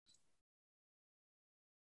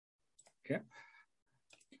Yeah.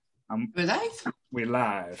 We're live? We're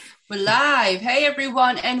live. We're live. Hey,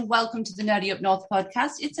 everyone, and welcome to the Nerdy Up North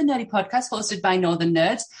podcast. It's a nerdy podcast hosted by Northern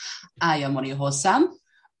Nerds. I am one of your hosts, Sam.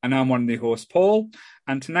 And I'm one of the hosts, Paul.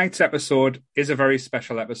 And tonight's episode is a very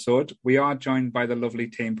special episode. We are joined by the lovely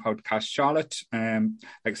team podcast, Charlotte. Like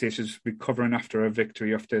I say, she's recovering after a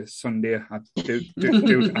victory after Sunday. I do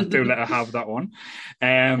let her have that one.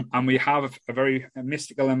 And we have a very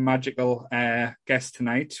mystical and magical guest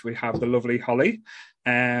tonight. We have the lovely Holly,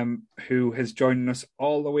 who has joined us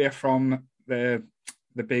all the way from the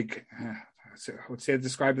big... I would say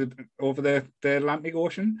describe it over the Atlantic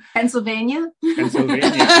Ocean. Pennsylvania, yes.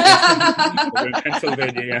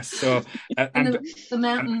 Pennsylvania, yes. So and the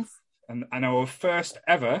mountains. And our first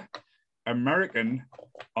ever American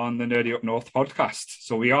on the Nerdy Up North podcast.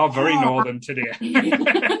 So we are very northern today.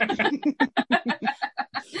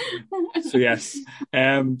 So yes.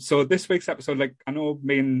 So this week's episode, like I know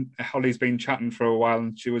me and Holly's been chatting for a while,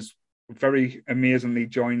 and she was very amazingly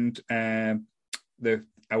joined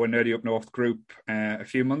our Nerdy Up North group a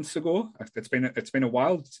few months ago. It's been a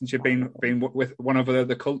while since you've been with one of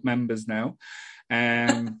the cult members now.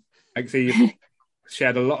 Like I say, you've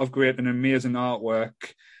shared a lot of great and amazing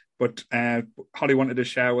artwork. But Holly wanted to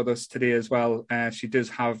share with us today as well. She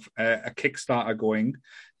does have a Kickstarter going.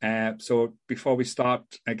 So before we start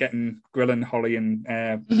grilling Holly and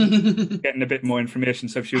getting a bit more information,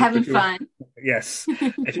 so if you fun. Yes,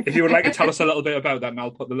 if you would like to tell us a little bit about that, and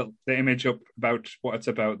I'll put the image up about what it's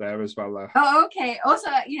about there as well. Oh, okay.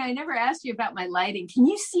 Also, I never asked you about my lighting. Can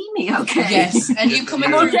you see me? Okay. Yes, and you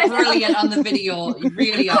coming through brilliant on the video. You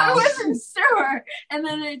really are. I wasn't sure, and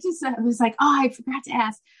then I was like, oh, I forgot to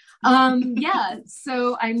ask.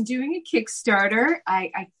 So I'm doing a Kickstarter.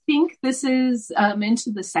 I think this is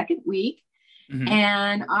into the second week. Mm-hmm.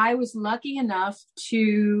 And I was lucky enough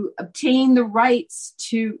to obtain the rights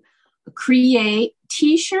to create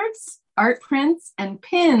T-shirts, art prints, and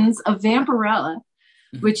pins of Vampirella,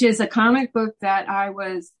 mm-hmm. which is a comic book that I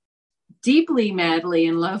was deeply, madly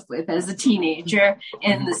in love with as a teenager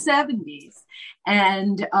in the 70s.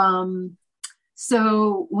 And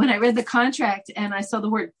so when I read the contract and I saw the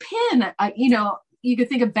word pin, you could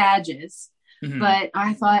think of badges, mm-hmm. but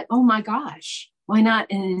I thought, oh my gosh, why not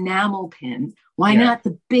an enamel pin? Why not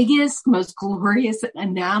the biggest, most glorious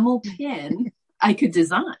enamel pin I could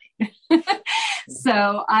design?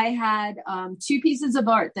 So I had two pieces of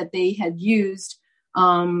art that they had used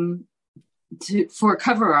for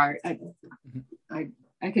cover art. I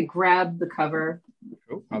could grab the cover.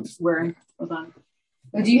 Oh, hold on.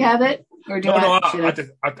 Do you have it? Or do I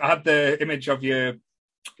had the image of the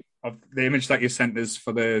image that you sent us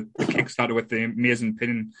for the Kickstarter with the amazing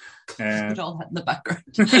pin. It all had in the background.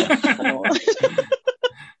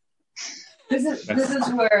 This is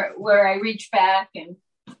where I reach back and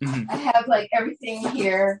mm-hmm. I have like everything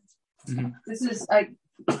here. Mm-hmm. This is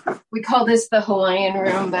we call this the Hawaiian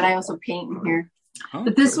room, but I also paint in here. Oh,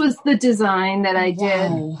 but this was the design that I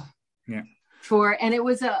did. Wow. Yeah. And it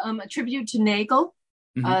was a tribute to Nagel.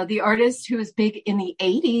 Mm-hmm. The artist who was big in the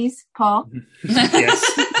 80s, Paul. Yes.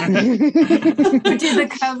 Who did the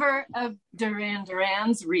cover of Duran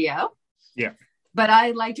Duran's Rio. Yeah. But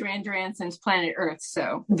I like Duran Duran since Planet Earth,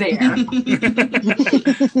 so there.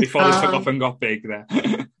 Before they took off and got big there.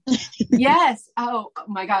 Yes. Oh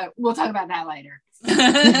my God. We'll talk about that later.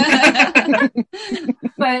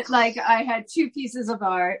 But like I had two pieces of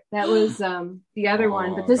art. That was the other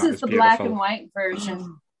one, but this is the beautiful black and white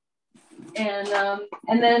version. And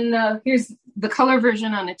then here's the color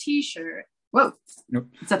version on a T-shirt. Whoa, nope.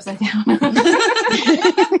 It's upside down.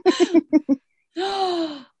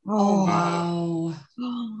 Oh wow!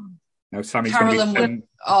 Now Sammy's Carolyn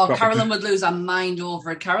would lose her mind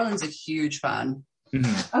over it. Carolyn's a huge fan.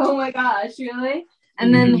 Mm-hmm. Oh my gosh, really?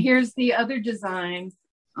 And then here's the other design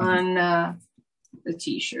on the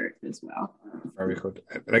T-shirt as well. Very good.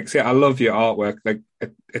 Like, see, I love your artwork. Like,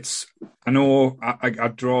 it's. I know I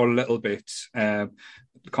draw a little bit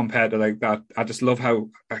compared to like that. I just love how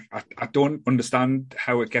I don't understand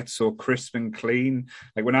how it gets so crisp and clean.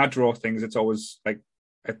 Like when I draw things, it's always like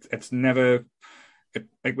it's never.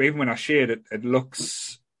 Like even when I shade it, it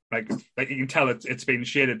looks like you can tell it's been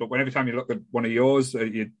shaded. But every time you look at one of yours,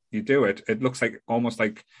 you do it. It looks like almost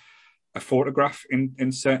like a photograph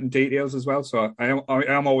in certain details as well. So I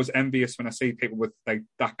am always envious when I see people with like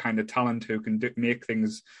that kind of talent who can make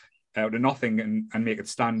things out of nothing and make it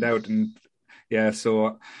stand out. And yeah,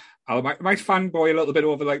 so I might fanboy a little bit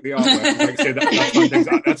over like the artwork. Like say that's one thing.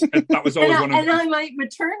 That was always one of. And I might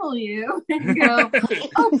maternal you and go,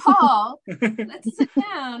 "Oh, Paul, let's sit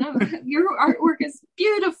down. Your artwork is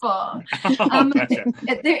beautiful."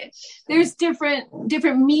 There's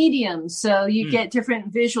different mediums, so you get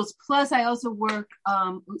different visuals. Plus, I also work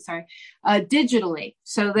digitally,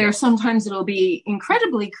 so sometimes it'll be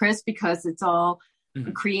incredibly crisp because it's all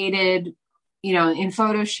created, in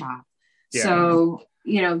Photoshop. Yeah. So.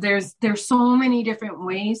 There's so many different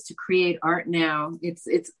ways to create art now.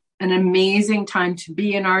 It's an amazing time to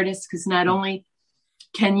be an artist because not only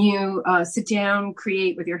can you sit down,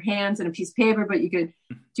 create with your hands and a piece of paper, but you could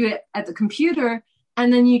do it at the computer.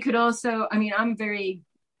 And then you could also, I'm very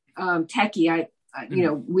techie.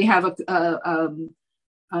 We have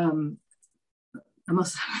I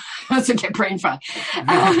must get brain fog.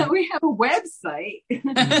 We have a website.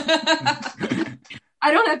 I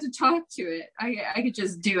don't have to talk to it. I could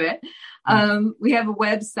just do it. We have a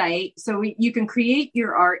website, so you can create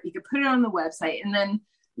your art. You can put it on the website, and then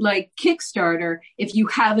like Kickstarter, if you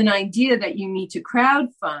have an idea that you need to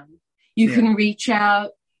crowdfund, you can reach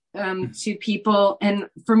out to people. And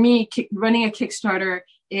for me, running a Kickstarter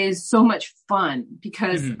is so much fun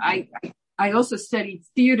because I also studied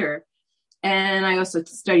theater, and I also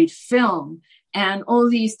studied film, and all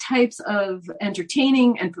these types of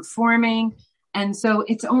entertaining and performing. And so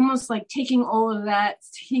it's almost like taking all of that,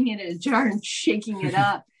 sticking it in a jar and shaking it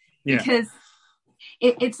up because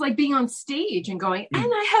it's like being on stage and going,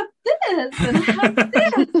 and I have this and I have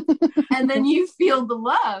this. And then you feel the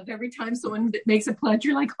love every time someone makes a pledge.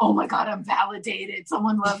 You're like, oh my God, I'm validated.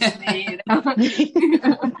 Someone loves me.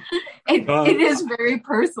 It is very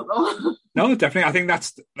personal. No, definitely. I think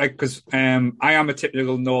that's like, because I am a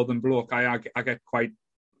typical Northern bloke. I get quite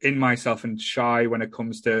in myself and shy when it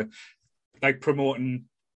comes to like promoting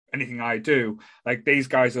anything I do. Like these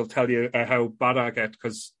guys will tell you how bad I get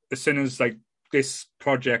because as soon as like this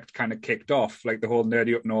project kind of kicked off, like the whole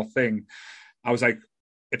Nerdy Up North thing, I was like,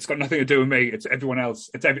 it's got nothing to do with me. It's everyone else.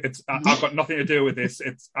 I've got nothing to do with this.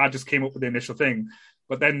 I just came up with the initial thing.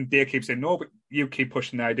 But then they keep saying, no, but you keep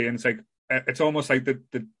pushing the idea. And it's like, it's almost like the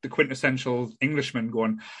quintessential Englishman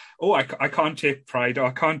going, oh, I can't take pride or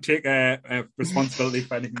I can't take responsibility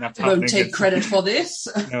for anything that's happening. Won't take credit for this.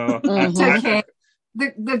 No, it's okay.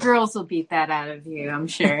 The girls will beat that out of you, I'm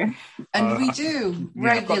sure. And we do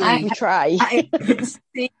regularly. We try. I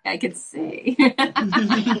could see. I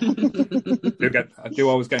do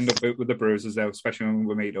always get up with the bruises though, especially when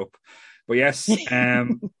we meet up. But yes,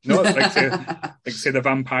 no, like say the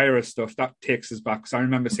vampire stuff that takes us back. Because I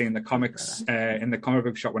remember seeing the comics in the comic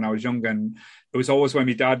book shop when I was younger, and it was always when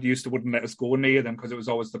my dad wouldn't let us go near them because it was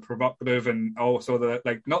always the provocative and also the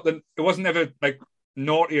like. Not that it wasn't ever like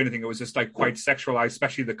naughty or anything. It was just like quite sexualized,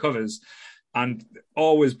 especially the covers, and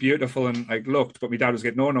always beautiful and like looked. But my dad was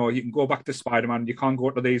getting, no, you can go back to Spider-Man. You can't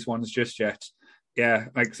go to these ones just yet. Yeah,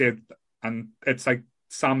 like say, and it's like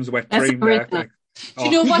Sam's wet dream there. Like, Do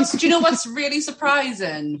you know what's really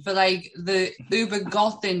surprising for like the uber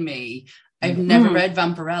goth in me? I've never read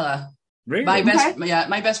Vampirella. Really?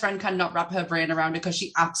 My best friend cannot wrap her brain around it because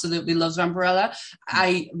she absolutely loves Vampirella.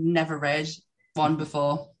 I never read one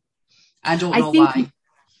before. I don't know why.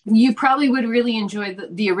 You probably would really enjoy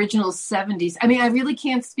the original 70s. I mean, I really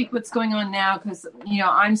can't speak what's going on now because,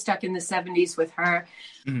 I'm stuck in the 70s with her,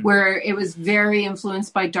 where it was very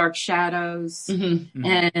influenced by Dark Shadows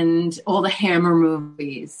and all the Hammer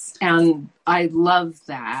movies. And I love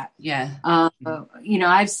that. Yeah.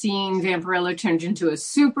 I've seen Vampirella turned into a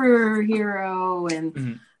superhero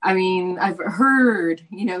and I mean, I've heard,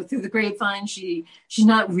 through the grapevine, she's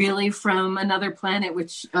not really from another planet,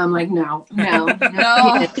 which I'm like, no,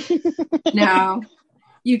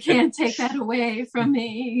 you can't take that away from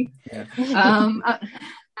me. Yeah.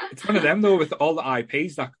 It's one of them though, with all the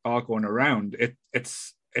IPs that are going around.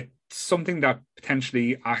 It's something that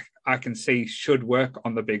potentially I can see should work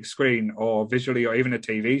on the big screen or visually, or even a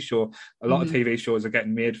TV show. A lot of TV shows are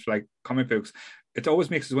getting made for like comic books. It always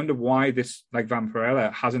makes us wonder why this, like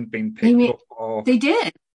Vampirella, hasn't been picked up. Or... They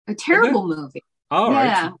did. A terrible movie. Oh,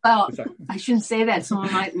 yeah. Right. Well, I shouldn't say that.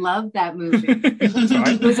 Someone might love that movie.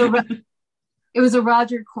 It was a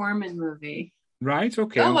Roger Corman movie. Right,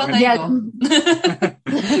 okay. Oh, well, there you go.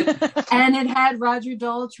 And it had Roger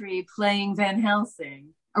Daltrey playing Van Helsing.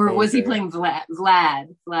 Or was he playing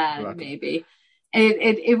Vlad, maybe.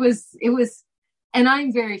 It was... And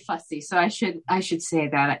I'm very fussy, so I should say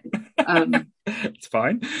that. It's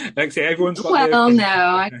fine. Like I say, everyone's got well, no,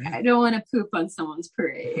 I don't want to poop on someone's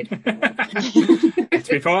parade. To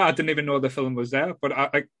be fair, I didn't even know the film was there, but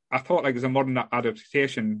I thought like as a modern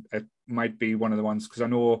adaptation, it might be one of the ones because I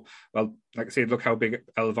know, well, like I said, look how big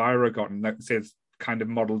Elvira got, and like I say, it's kind of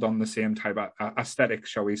modelled on the same type of aesthetic,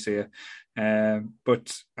 shall we say? And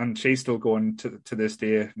she's still going to this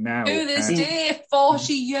day now. To this day,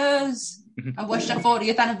 40 years. I watched her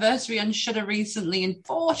 40th anniversary on Shudder recently. In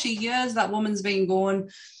 40 years, that woman's been going.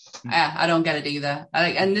 I don't get it either.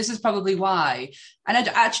 And this is probably why. And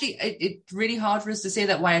it's really hard for us to say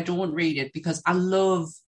that why I don't read it, because I love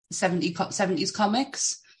 70s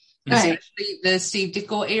comics, especially the Steve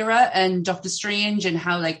Ditko era and Doctor Strange, and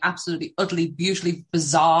how like absolutely, utterly, beautifully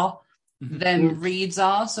bizarre them reads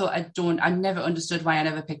are. So I never understood why I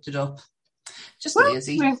never picked it up. Just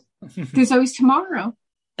lazy. There's always tomorrow.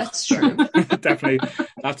 That's true. Definitely.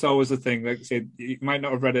 That's always the thing. Like I said, you might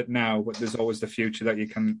not have read it now, but there's always the future that you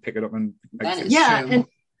can pick it up and that is true. And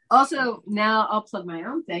also now I'll plug my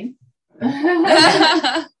own thing.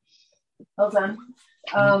 Hold on.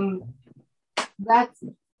 That's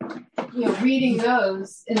reading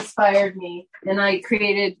those inspired me, and I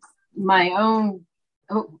created my own.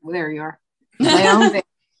 Oh, there you are. My own thing.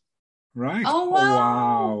 Right. Oh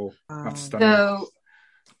wow. That's stunning. So.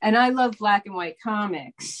 And I love black and white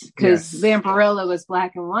comics because Vampirella was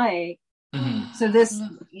black and white. Mm-hmm. So this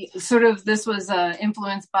was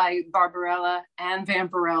influenced by Barbarella and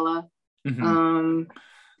Vampirella,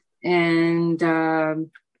 and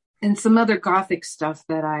some other Gothic stuff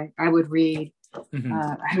that I would read. Mm-hmm.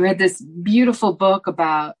 I read this beautiful book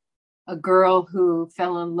about a girl who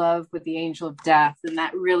fell in love with the angel of death, and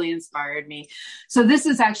that really inspired me. So this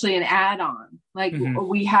is actually an add-on. Like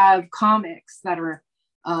we have comics that are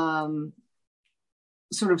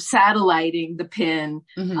sort of satelliting the pin,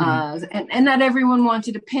 and not everyone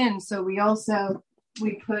wanted a pin, so we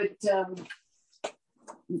put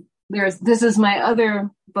this is my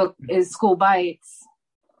other book is School Bites,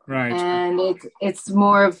 right, and it's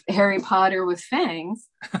more of Harry Potter with fangs.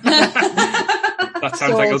 That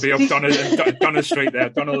sounds like it'll be up Donna Street there.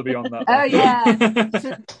 Donna will be on that. Oh yeah.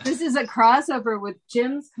 So this is a crossover with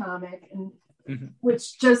Jim's comic, and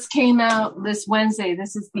which just came out this Wednesday.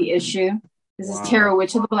 This is the issue. This is Tarot,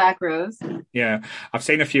 Witch of the Black Rose. Yeah, I've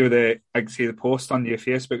seen a few of the posts on your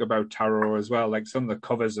Facebook about Tarot as well. Like some of the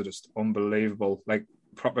covers are just unbelievable. Like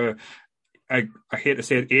proper, I hate to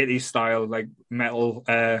say it, 80s style, like metal,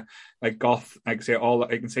 like goth. I can say all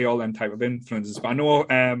them type of influences. But I know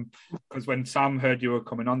because when Sam heard you were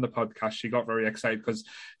coming on the podcast, she got very excited because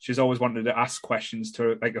she's always wanted to ask questions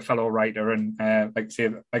to like a fellow writer and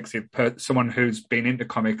someone who's been into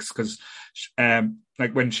comics, because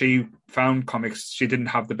like when she found comics, she didn't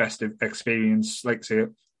have the best experience, like say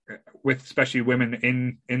with especially women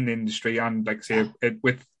in the industry, and like say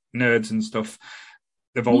with nerds and stuff.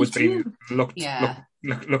 They've always been looked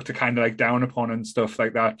to kind of like down upon and stuff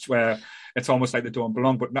like that, where it's almost like they don't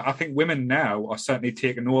belong. But I think women now are certainly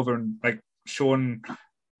taking over and like showing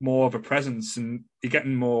more of a presence, and you're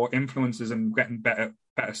getting more influences and getting better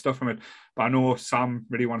stuff from it. But I know Sam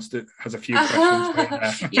really has a few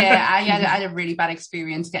questions. Yeah, I had a really bad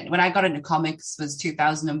experience when I got into comics was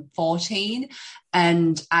 2014,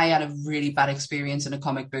 and I had a really bad experience in a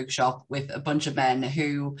comic book shop with a bunch of men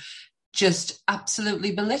who just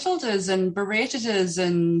absolutely belittled us and berated us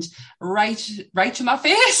and right to my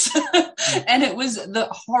face. And it was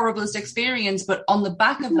the horriblest experience. But on the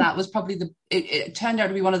back of that was probably it turned out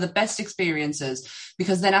to be one of the best experiences,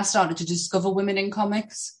 because then I started to discover women in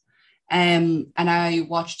comics. And I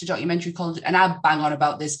watched a documentary called, and I bang on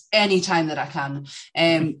about this anytime that I can.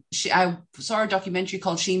 I saw a documentary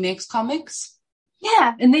called She Makes Comics.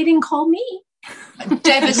 Yeah, and they didn't call me.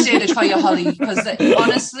 Devastated for you, Holly, because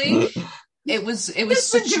honestly, it was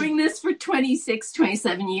been doing this for 26,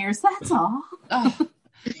 27 years. That's all.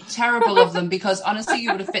 Terrible of them, because honestly,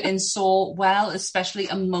 you would have fit in so well, especially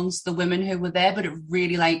amongst the women who were there. But it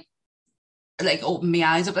really like opened my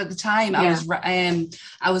eyes up at the time. Yeah.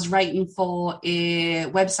 I was writing for a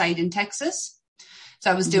website in Texas.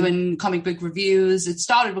 So I was doing comic book reviews. It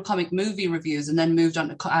started with comic movie reviews and then moved on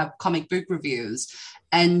to comic book reviews.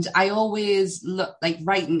 And I always look like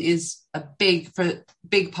writing is a big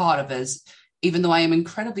part of us, even though I am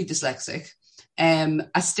incredibly dyslexic.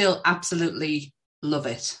 I still absolutely love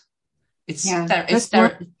it. It's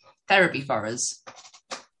therapy for us.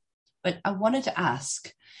 But I wanted to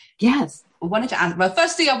ask. Yes. Well,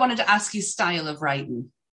 firstly, I wanted to ask you style of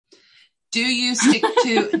writing. Do you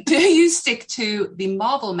stick to the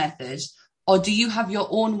Marvel method, or do you have your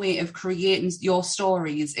own way of creating your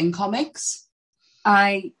stories in comics?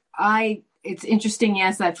 I it's interesting,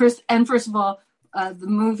 yes, that first of all, the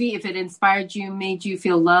movie, if it inspired you, made you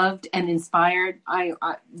feel loved and inspired, I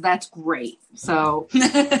that's great. So,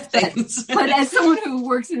 Thanks. but as someone who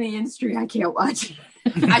works in the industry, I can't watch it.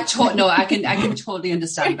 I can totally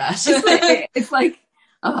understand that. It's like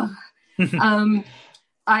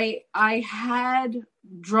I had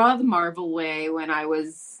Draw the Marvel Way when I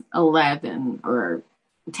was 11 or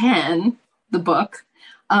 10, the book.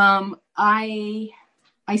 I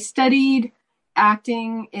studied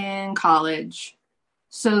acting in college.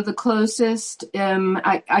 So the closest,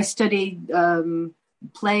 I studied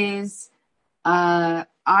plays. I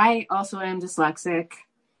also am dyslexic.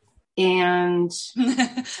 And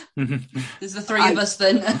there's the three of us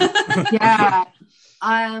then. Yeah.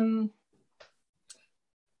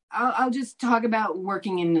 I'll just talk about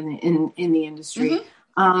working in the industry.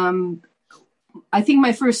 Mm-hmm. I think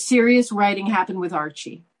my first serious writing happened with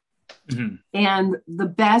Archie. Mm-hmm. And the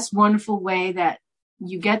best, wonderful way that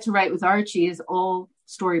you get to write with Archie is all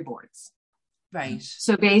storyboards. Right.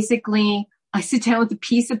 So basically, I sit down with a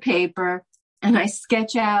piece of paper and I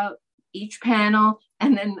sketch out each panel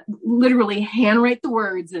and then literally handwrite the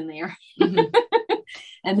words in there. Mm-hmm.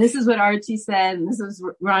 And this is what Archie said, and this is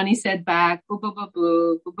what Ronnie said back, boo, boo, boo,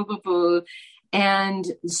 boo, boo, boo, boo, boo. And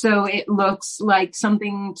so it looks like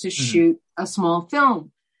something to shoot a small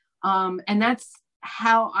film. And that's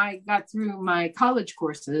how I got through my college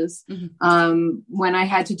courses when I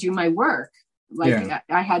had to do my work. Like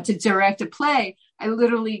I had to direct a play. I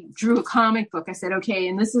literally drew a comic book. I said, okay,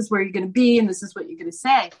 and this is where you're going to be, and this is what you're going to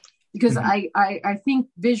say. Because I think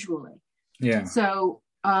visually. Yeah. So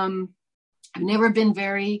I've never been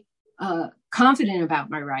very confident about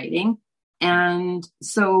my writing. And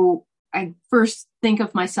so I first think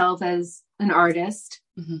of myself as an artist,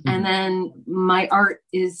 and then my art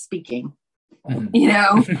is speaking, you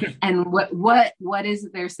know, and what is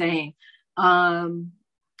it they're saying?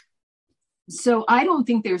 So I don't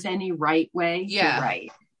think there's any right way to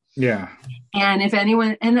write. Yeah. And if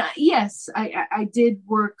anyone, and yes, I did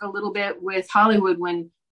work a little bit with Hollywood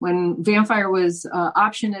when Vampire was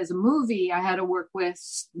optioned as a movie. I had to work with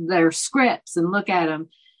their scripts and look at them.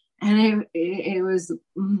 And it was,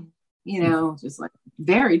 you know, just like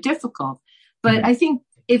very difficult. But I think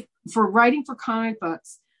if for writing for comic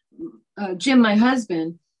books, Jim, my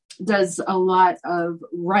husband, does a lot of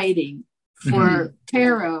writing for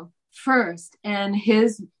Tarot first. And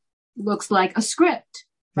his looks like a script.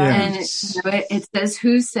 And it says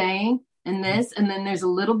who's saying and this, and then there's a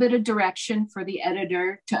little bit of direction for the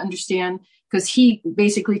editor to understand, because he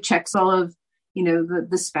basically checks all of, you know,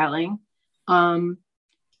 the spelling. And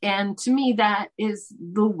to me, that is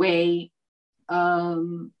the way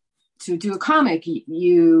to do a comic.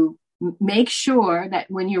 You make sure that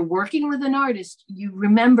when you're working with an artist, you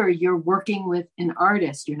remember you're working with an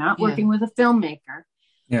artist. You're not working with a filmmaker.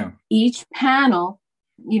 Yeah. Each panel,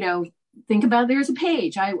 you know, think about there's a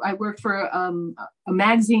page. I worked for a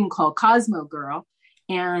magazine called Cosmo Girl,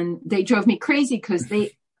 and they drove me crazy because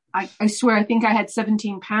I swear, I think I had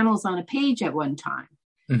 17 panels on a page at one time.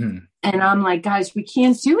 And I'm like, guys, we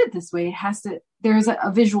can't do it this way. It has to, there's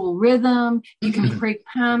a visual rhythm. You can break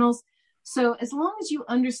panels. So as long as you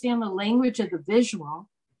understand the language of the visual,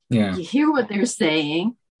 you hear what they're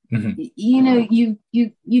saying, you know,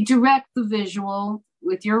 you direct the visual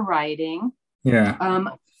with your writing. Yeah.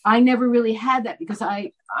 I never really had that because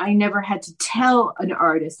I never had to tell an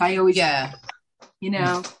artist. I always, you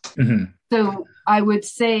know, so I would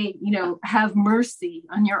say, you know, have mercy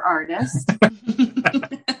on your artist.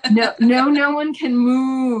 No one can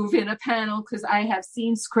move in a panel, because I have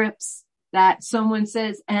seen scripts that someone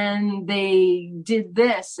says, and they did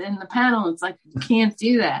this in the panel. It's like, you can't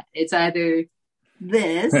do that. It's either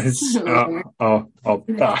this or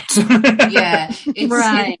that. Yeah, it's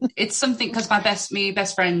right. It's something, because my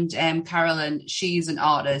best friend Carolyn, she's an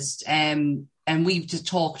artist, and we've just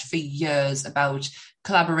talked for years about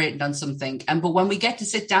collaborating on something. But when we get to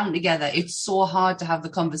sit down together, it's so hard to have the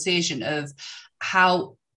conversation of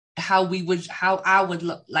how I would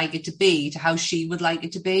like it to be to how she would like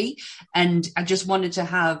it to be. And I just wanted to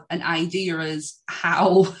have an idea as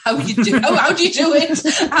how you do how do you do it?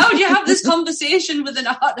 How do you have this conversation with an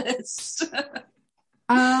artist?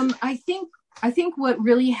 I think what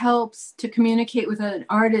really helps to communicate with an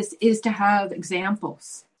artist is to have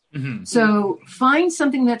examples. So find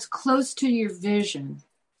something that's close to your vision.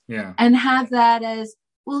 And have that as,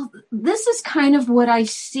 well, this is kind of what I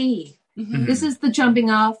see. This is the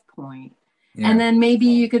jumping off point. And then maybe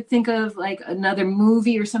you could think of like another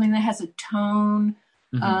movie or something that has a tone.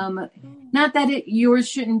 Not that yours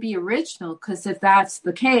shouldn't be original, because if that's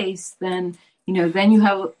the case, then, you know, then you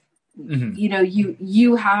have you know,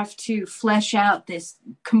 you have to flesh out this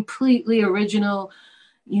completely original,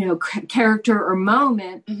 you know, character or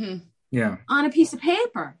moment on a piece of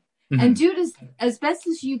paper and do it as best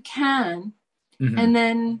as you can. And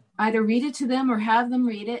then either read it to them or have them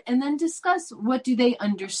read it and then discuss what do they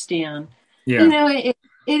understand. You know,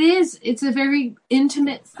 it's a very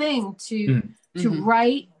intimate thing to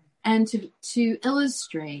write and to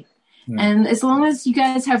illustrate. And as long as you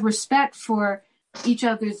guys have respect for each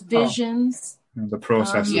other's visions, the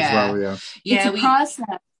process as well. It's a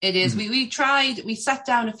process. It is. We sat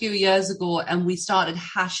down a few years ago and we started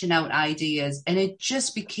hashing out ideas and it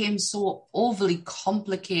just became so overly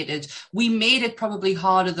complicated. We made it probably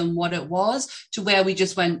harder than what it was, to where we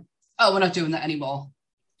just went, oh, we're not doing that anymore.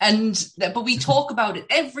 But we talk about it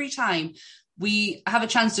every time we have a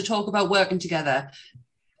chance to talk about working together.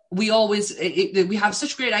 We always, we have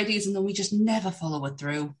such great ideas and then we just never follow it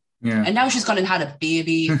through. Yeah. And now she's gone and had a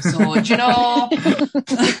baby. So, you know.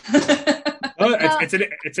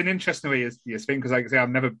 It's an interesting way you speak, because like I say,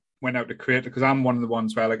 I've never went out to create it, because I'm one of the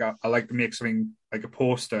ones where like I like to make something like a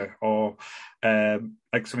poster or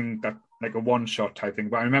like something that like a one shot type thing.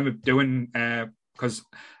 But I remember doing because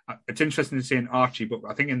it's interesting to see in Archie, but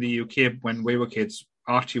I think in the UK when we were kids,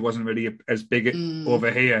 Archie wasn't really as big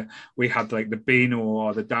over here. We had like the Beano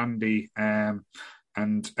or the Dandy.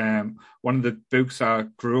 And one of the books I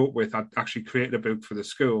grew up with, I actually created a book for the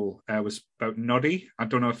school. Was about Noddy. I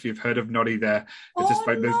don't know if you've heard of Noddy. There, it's just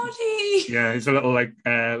like Noddy. Yeah, he's a little like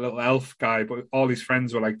little elf guy, but all his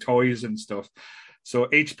friends were like toys and stuff. So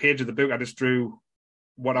each page of the book, I just drew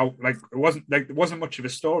what I like. It wasn't much of a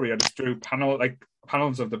story. I just drew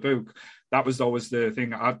panels of the book. That was always the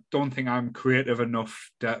thing. I don't think I'm creative enough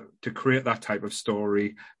to create that type of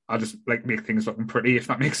story. I just like make things looking pretty, if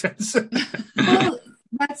that makes sense. Well,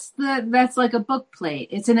 that's like a book plate.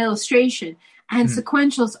 It's an illustration, and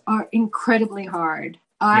sequentials are incredibly hard.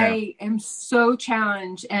 I am so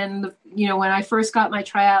challenged, and you know, when I first got my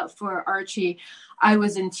tryout for Archie, I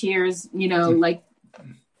was in tears. You know, like,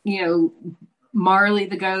 you know, Marley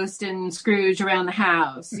the Ghost and Scrooge around the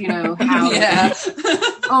house. You know, how?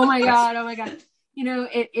 Oh my god. You know,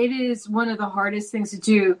 it is one of the hardest things to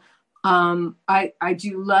do. I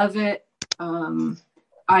do love it.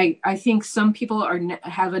 I think some people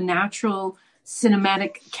have a natural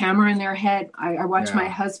cinematic camera in their head. I watch my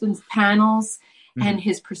husband's panels and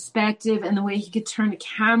his perspective and the way he could turn the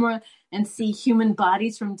camera and see human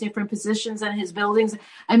bodies from different positions and his buildings.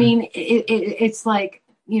 I mean, it's like,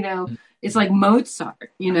 you know, it's like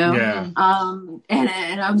Mozart, you know, and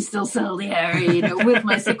I'm still Salieri, you know, with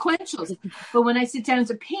my sequentials. But when I sit down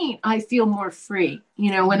to paint, I feel more free.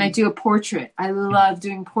 You know, when I do a portrait, I love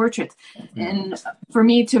doing portraits. And for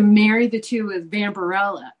me to marry the two with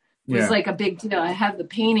Vampirella was like a big deal. I have the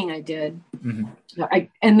painting I did.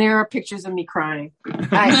 And there are pictures of me crying.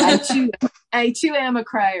 I too am a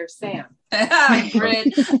crier, Sam.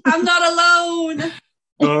 Great. I'm not alone.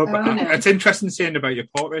 It's interesting seeing about your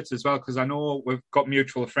portraits as well, because I know we've got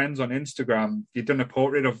mutual friends on Instagram. You've done a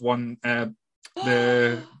portrait of one. That's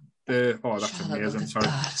amazing. Sorry,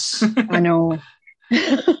 I know.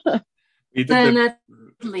 You did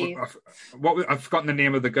I've forgotten the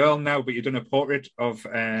name of the girl now, but you've done a portrait of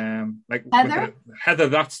like Heather. Heather,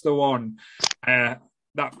 that's the one. That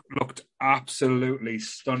looked absolutely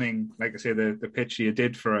stunning. Like I say, the picture you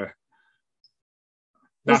did for her.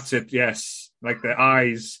 That's it. Yes, like the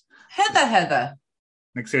eyes. Heather.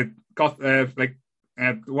 Like I said, got the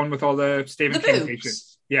one with all the Stephen King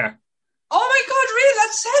t-shirts. Yeah. Oh my God! Really?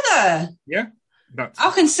 That's Heather. Yeah.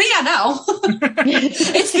 I can see her now.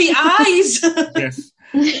 It's the eyes. Yes.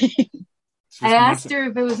 I asked her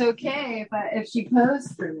if it was okay, if she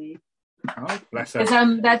posed for me. Oh, bless her.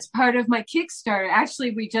 Because that's part of my Kickstarter.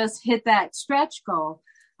 Actually, we just hit that stretch goal.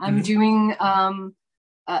 I'm doing. I'm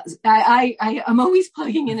always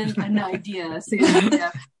plugging in an idea. So,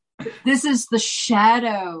 this is the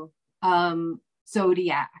Shadow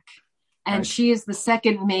Zodiac, and she is the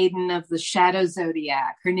second maiden of the Shadow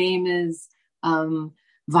Zodiac. Her name is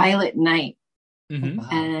Violet Knight,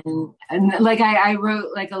 and like I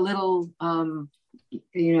wrote like a little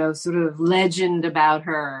sort of legend about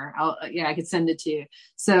her. I could send it to you.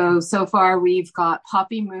 So far we've got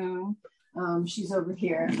Poppy Moon. She's over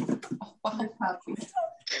here. Oh, wow. Poppy.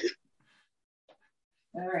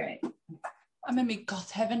 All right. I'm in me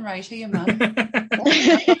goth heaven right here, man.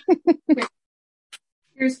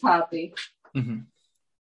 Here's Poppy.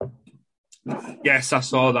 Yes, I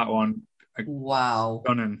saw that one. Wow.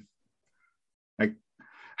 Stunning. Like,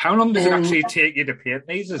 how long does it actually take you to paint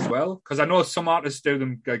these as well? Because I know some artists do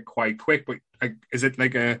them like quite quick, but like, is it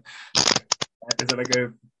like a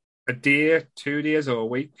day, 2 days, or a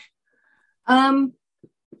week? No,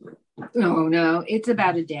 it's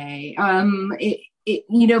about a day.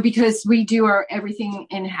 Because we do everything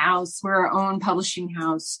in-house, we're our own publishing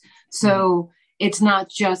house. So it's not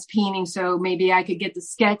just painting. So maybe I could get the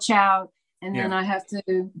sketch out and then I have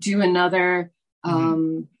to do another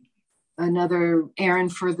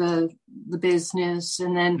errand for the business.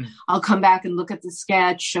 And then I'll come back and look at the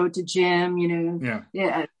sketch, show it to Jim,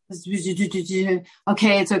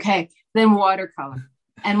 okay, it's okay. Then watercolor.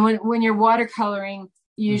 And when you're watercoloring,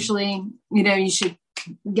 usually, you should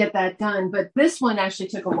get that done. But this one actually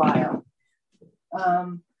took a while.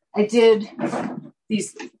 I did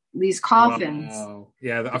these coffins. Wow.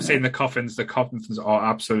 Yeah, I've seen the coffins. The coffins are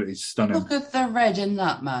absolutely stunning. Look at the red in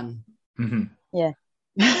that, man. Mm-hmm. Yeah.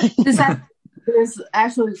 There's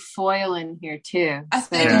actually foil in here too.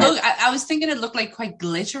 I was thinking it looked like quite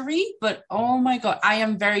glittery, but oh my God, I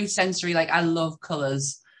am very sensory. Like, I love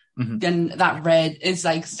colors. And that red is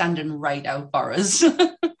like standing right out for us.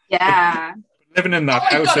 Yeah. Living in that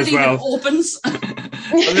house as well. Opens.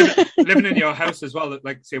 living in your house as well,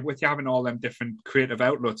 like say, with you having all them different creative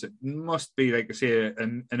outlets, it must be like say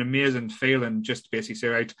an amazing feeling just to basically say,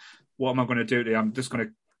 right, what am I going to do today? I'm just going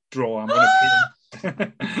to draw. I'm going to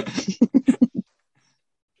paint.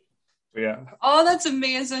 Yeah. Oh, that's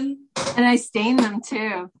amazing. And I stain them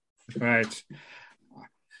too. Right.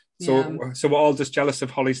 So we're all just jealous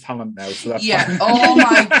of Holly's talent now. So that's fine. Oh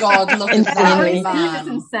my God, look at that. It's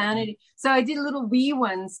insanity. So I did little wee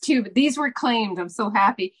ones too, but these were claimed. I'm so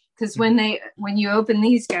happy because when you open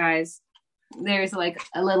these guys, there's like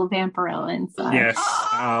a little Vampirella inside. Yes,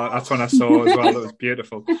 that's one I saw as well. It was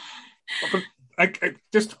beautiful. But I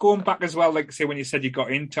just going back as well, like say when you said you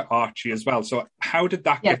got into Archie as well. So how did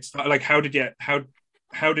that get started? Like how did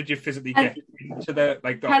you physically get into the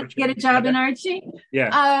like? How to get a job in Archie?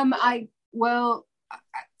 Yeah. I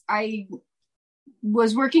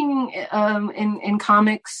was working in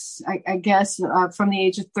comics. I guess from the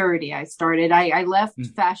age of 30, I started. I left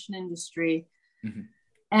fashion industry,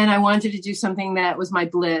 and I wanted to do something that was my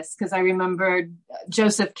bliss because I remembered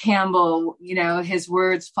Joseph Campbell. His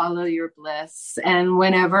words, "Follow your bliss." And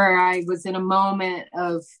whenever I was in a moment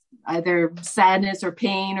of either sadness or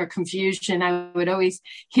pain or confusion, I would always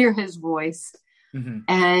hear his voice.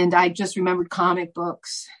 And I just remembered comic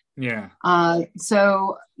books. Yeah.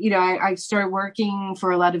 So, I started working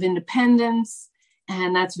for a lot of independents,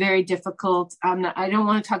 and that's very difficult. I don't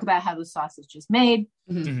want to talk about how the sausage is made,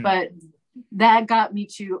 but that got me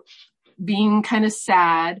to being kind of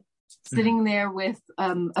sad, sitting there with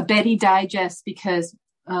a Betty Digest because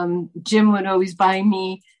Jim would always buy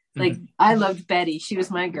me. Like I loved Betty. She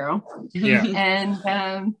was my girl. Yeah.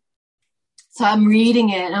 And so I'm reading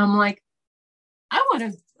it and I'm like, I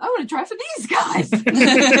want to try for these guys.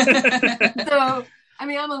 So, I'm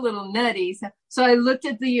a little nutty. So I looked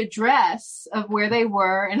at the address of where they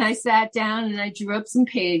were and I sat down and I drew up some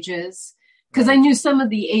pages because I knew some of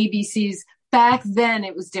the ABCs. Back then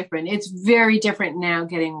it was different. It's very different now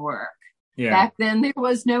getting work. Yeah. Back then there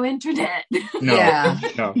was no internet. No. Yeah.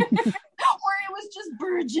 No. Or it was just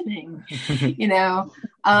burgeoning,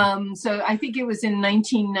 So I think it was in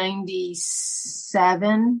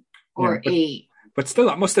 1997 or 8. But still,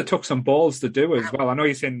 that must have took some balls to do as well. I know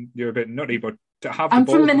you're saying you're a bit nutty, but to have I'm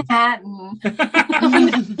from Manhattan.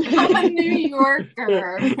 I'm a New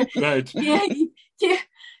Yorker. Right. Yeah.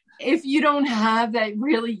 If you don't have that,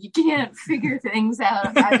 really, you can't figure things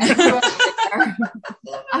out.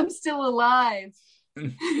 I'm still alive.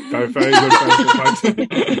 Very, very good.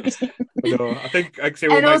 I think, like say,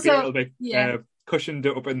 we might be a little bit cushioned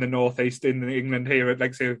up in the northeast in England here.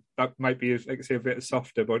 Like say, that might be like say a bit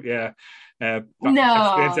softer, but that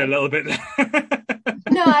explains it a little bit.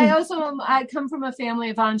 No, I come from a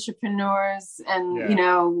family of entrepreneurs,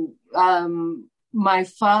 and my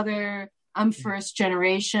father. I'm first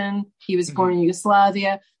generation. He was born in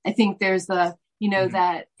Yugoslavia. I think there's the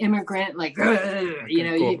that immigrant like go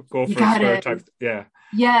you for gotta type,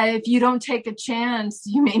 if you don't take a chance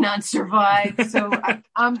you may not survive. So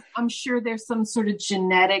I'm sure there's some sort of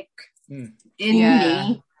genetic in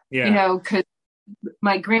me, because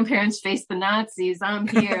my grandparents faced the Nazis. I'm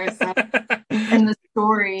here, so, and the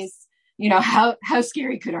stories. How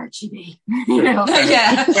scary could Archie be? Yeah.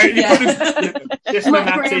 Just the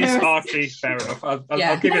Nazis, Archie, fair enough. I'll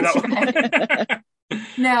give you that one.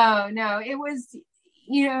 No, it was,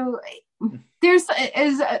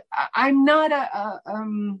 I'm not a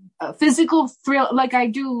physical thrill. Like I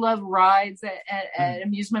do love rides at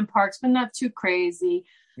amusement parks, but not too crazy.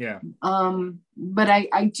 Yeah. But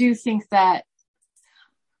I do think that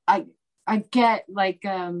I get like,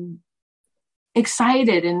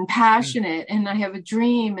 excited and passionate, and I have a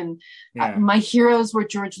dream, and my heroes were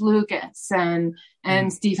George Lucas and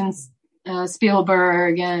Steven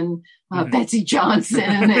Spielberg and Betsy Johnson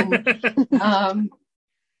and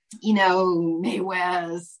Mae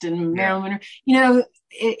West and Marilyn Monroe.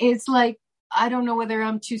 It's like, I don't know whether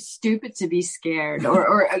I'm too stupid to be scared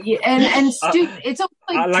or stupid. It's almost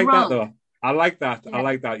like I like drunk. that though. I like that. Yeah. I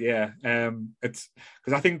like that. Yeah. It's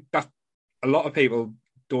because I think that a lot of people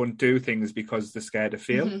don't do things because they're scared to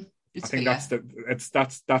fail. I think that's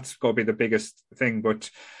got to be the biggest thing. But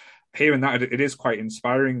hearing that, it is quite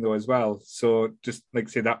inspiring though as well. So just like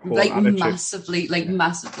say that whole attitude.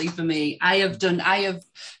 massively for me. I have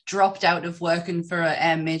dropped out of working for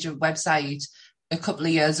a major website a couple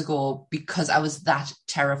of years ago because I was that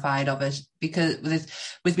terrified of it. Because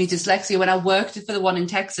with me dyslexia, when I worked for the one in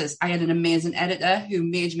Texas, I had an amazing editor who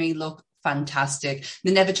made me look fantastic.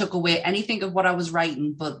 They never took away anything of what I was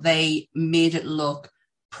writing, but they made it look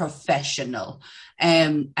professional.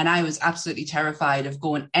 And I was absolutely terrified of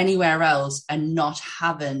going anywhere else and not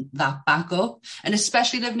having that backup. And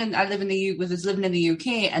especially living in the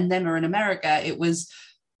UK and then we're in America, it was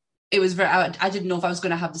very, I didn't know if I was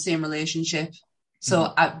going to have the same relationship.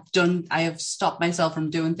 So I have stopped myself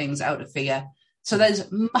from doing things out of fear. So that is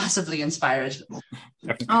massively inspired.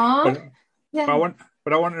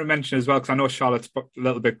 But I wanted to mention as well, because I know Charlotte's a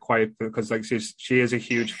little bit quiet because like she is a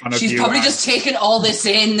huge fan of you. She's probably just taken all this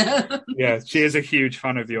in. Yeah, she is a huge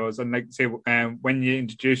fan of yours. And like say, when you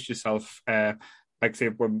introduced yourself, like say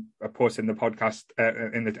when I posted in the podcast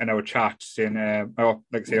in our chat saying,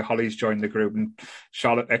 like say Holly's joined the group, and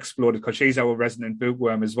Charlotte exploded because she's our resident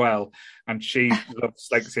bookworm as well, and she loves,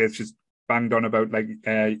 like say, she's banged on about like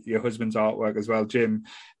your husband's artwork as well, Jim.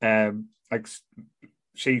 Like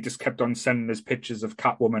she just kept on sending us pictures of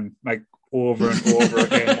Catwoman like over and over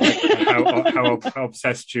again, like, how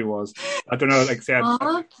obsessed she was. I don't know, like say.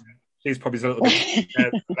 She's probably a little bit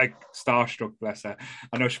like starstruck, bless her.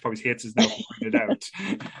 I know she probably hates us now for pointing it out.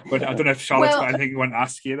 But I don't know if Charlotte's got anything you want to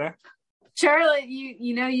ask you there. Charlotte,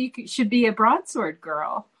 you should be a broadsword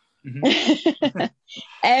girl. Mm-hmm.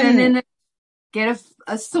 And then get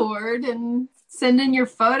a sword and send in your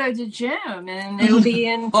photo to Jim, and it'll be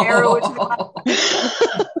in tarot.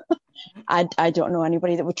 I don't know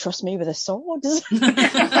anybody that would trust me with a sword.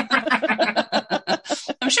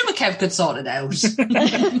 I'm sure McKev could sort it out.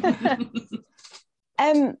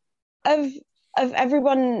 Of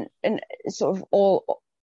everyone and sort of all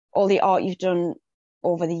the art you've done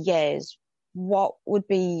over the years, what would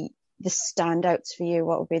be the standouts for you?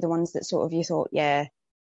 What would be the ones that sort of you thought, yeah,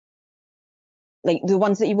 like the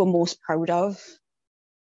ones that you were most proud of?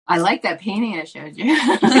 I like that painting I showed you.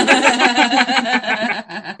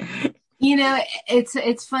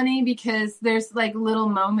 It's funny because there's like little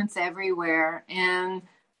moments everywhere. And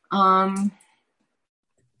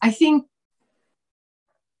I think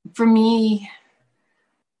for me,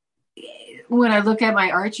 when I look at my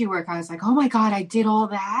Archie work, I was like, oh my God, I did all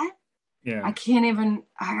that. Yeah. I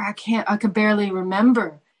could barely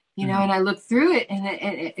remember, and I look through it and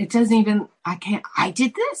it doesn't even, I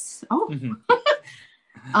did this. Oh,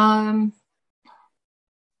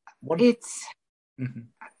 it's,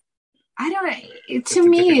 I don't know. To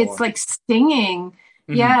me, it's like stinging.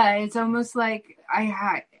 Mm-hmm. Yeah, it's almost like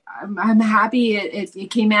I'm happy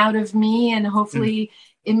it came out of me, and hopefully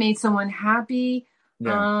it made someone happy.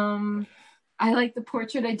 Yeah. I like the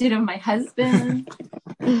portrait I did of my husband.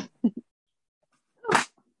 Don't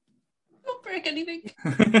break anything.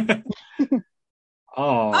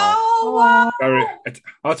 Wow.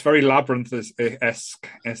 It's very Labyrinth-esque.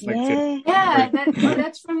 It's like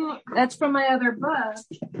that's from my other book.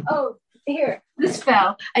 Oh, here, this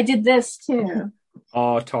fell. I did this too.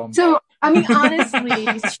 Oh, Tom. So I mean,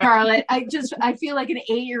 honestly, Charlotte, I feel like an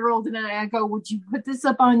 8-year-old, and I go, would you put this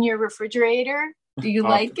up on your refrigerator? Do you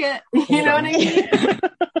like it? You know what I mean?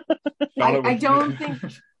 I don't think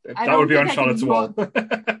that would be on Charlotte's wall.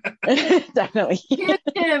 Definitely.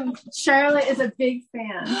 Jim, Charlotte is a big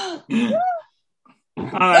fan.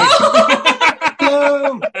 Hi.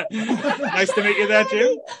 Hello. Nice to meet you there,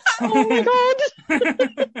 Jim. Oh my God.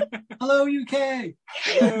 Hello, UK.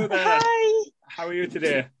 Hello there. Hi. How are you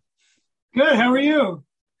today? Good. How are you?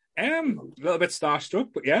 A little bit starstruck,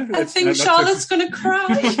 but yeah. I think Charlotte's going to cry.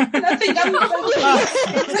 I think I'm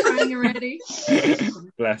crying already.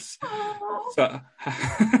 Bless. So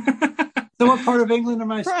what part of England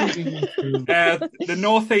am I speaking to? The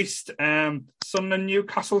northeast, Sunderland,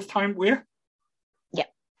 Newcastle time way.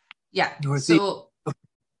 Yeah. So I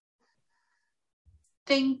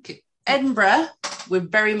think Edinburgh, we're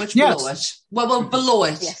very much below it. Well, we're below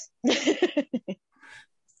it. Yes.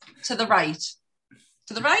 To the right.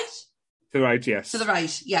 To the right? To the right, yes. To the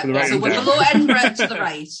right, yeah. To the right so and we're down. below Edinburgh to the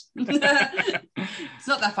right. It's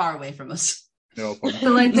not that far away from us. No problem.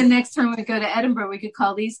 So like the next time we go to Edinburgh, we could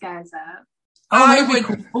call these guys up. I would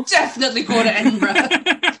definitely go to Edinburgh.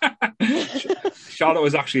 Charlotte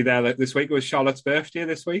was actually there this week. It was Charlotte's birthday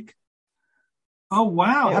this week. Oh,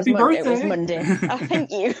 wow. It was Happy birthday. It was Monday. Oh, thank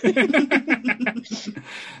you.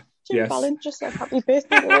 Jim Yes. Fallon just said happy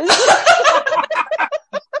birthday to us.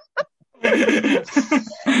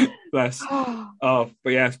 Bless. Oh,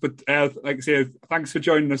 but yes, but like I say, thanks for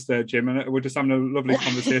joining us there, Jim. And we're just having a lovely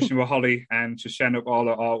conversation with Holly and just sharing up all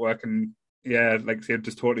her artwork. And yeah, like I say,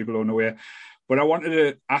 just totally blown away. But I wanted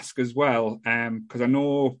to ask as well, because I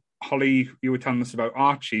know Holly, you were telling us about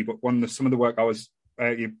Archie, but some of the work I was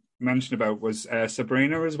you mentioned about was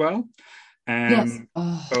Sabrina as well. Yes.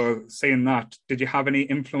 So saying that, did you have any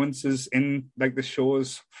influences in like the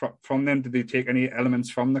shows from them? Did they take any elements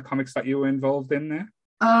from the comics that you were involved in there?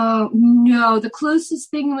 Oh, no. The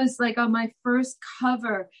closest thing was like on my first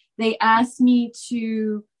cover, they asked me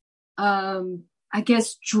to, I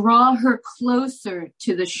guess, draw her closer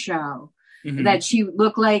to the show, that she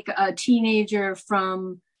looked like a teenager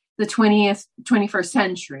from the 21st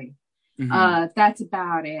century. That's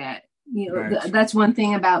about it. You know, Right. that's one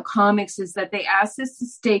thing about comics is that they asked us to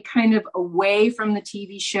stay kind of away from the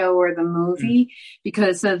TV show or the movie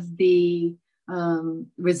because of the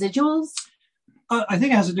residuals. I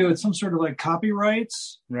think it has to do with some sort of like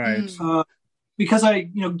copyrights. Right. Because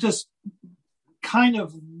just kind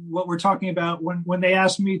of what we're talking about when they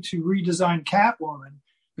asked me to redesign Catwoman,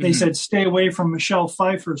 they said, stay away from Michelle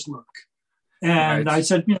Pfeiffer's look. And Right. I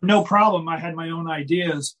said, no problem. I had my own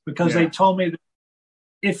ideas because they told me that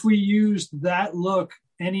if we used that look,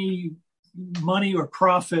 any money or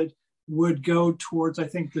profit would go towards, I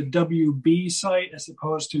think, the WB site as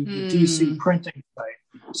opposed to the DC printing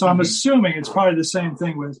site. So I'm assuming it's probably the same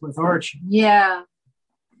thing with Archie. Yeah.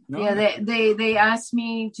 No. Yeah, they asked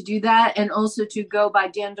me to do that and also to go by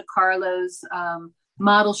Dan DeCarlo's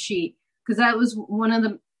model sheet, because that was one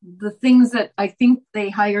of the things that I think they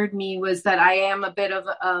hired me was that I am a bit of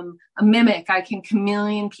a mimic. I can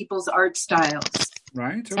chameleon people's art styles.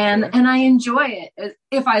 Right. Okay. And I enjoy it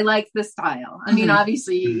if I like the style. I mean,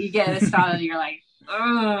 obviously you get a style and you're like,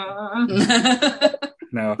 ugh.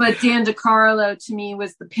 No. But Dan DeCarlo to me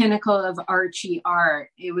was the pinnacle of Archie art.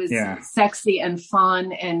 It was sexy and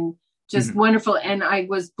fun and just wonderful. And I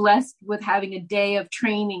was blessed with having a day of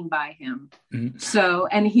training by him. So,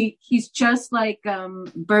 and he's just like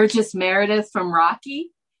Burgess Meredith from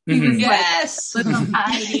Rocky. He was like, little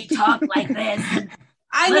tiny, talk like this.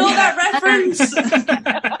 I know that reference.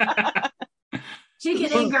 She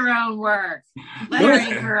can ink her own work. Let her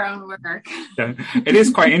ink her own work. It is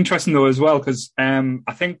quite interesting though as well, because I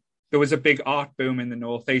think there was a big art boom in the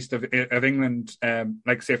northeast of England,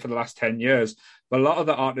 like say for the last 10 years. But a lot of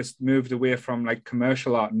the artists moved away from like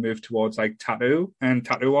commercial art and moved towards like tattoo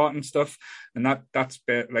art and stuff. And that's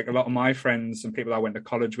like a lot of my friends and people I went to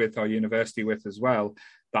college with or university with as well,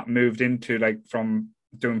 that moved into like from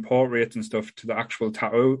doing portraits and stuff to the actual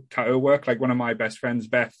tattoo work. Like one of my best friends,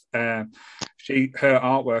 Beth, her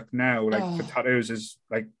artwork now, like for tattoos, is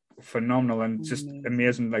like phenomenal and just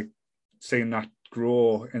amazing. Like seeing that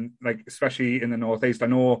grow, and like especially in the northeast. I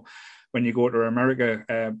know when you go to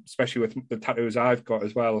America, especially with the tattoos I've got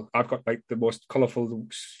as well, I've got like the most colourful,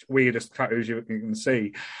 weirdest tattoos you can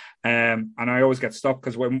see, and I always get stopped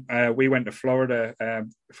because when we went to Florida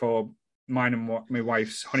for mine and my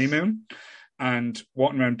wife's honeymoon. And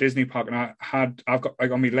walking around Disney Park, and I've got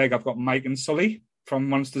like on my leg, I've got Mike and Sully from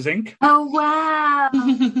Monsters Inc. Oh wow!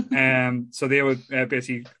 So they were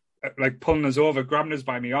basically like pulling us over, grabbing us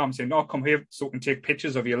by my arm, saying, "Oh, come here, so we can take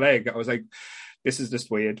pictures of your leg." I was like, "This is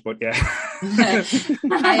just weird," but yeah.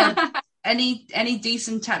 Any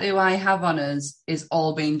decent tattoo I have on us is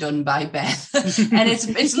all being done by Beth. And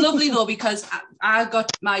it's lovely though, because I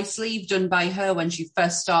got my sleeve done by her when she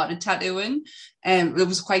first started tattooing. It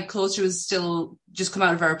was quite close. She was still just come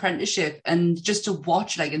out of her apprenticeship, and just to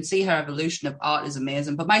watch like and see her evolution of art is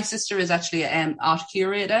amazing. But my sister is actually an art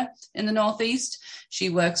curator in the Northeast. She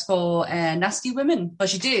works for Nasty Women, but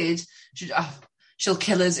she'll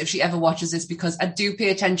kill us if she ever watches this, because I do pay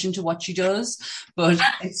attention to what she does, but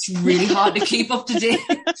it's really hard to keep up to date.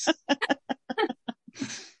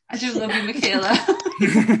 I do love you, Michaela.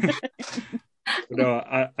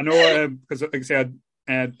 No, I know, because like I said,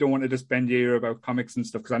 I don't want to just bend your ear about comics and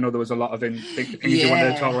stuff, because I know there was a lot of things you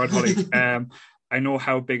wanted to talk about, Holly. I know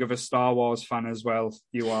how big of a Star Wars fan as well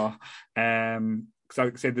you are. Because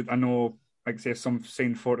like I said, I know, like say, some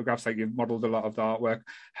seen photographs, like you've modelled a lot of the artwork.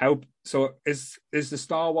 So is the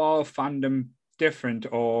Star Wars fandom different,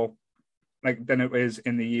 or than it is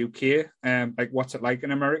in the UK? Like, what's it like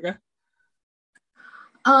in America?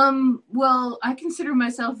 Well, I consider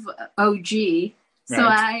myself OG, so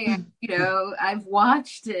right. I've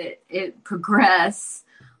watched it progress.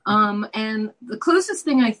 And the closest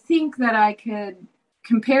thing I think that I could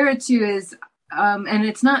compare it to is, and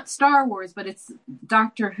it's not Star Wars, but it's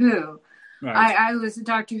Doctor Who. Right. I was a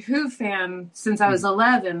Doctor Who fan since I was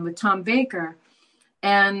 11 with Tom Baker.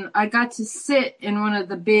 And I got to sit in one of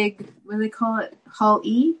the big, what do they call it? Hall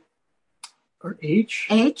E? Or H?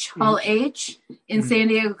 Hall H in San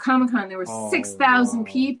Diego Comic-Con. There were 6,000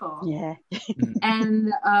 people. Yeah.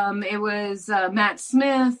 And it was Matt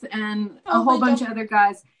Smith and a whole bunch of other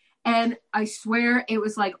guys. And I swear it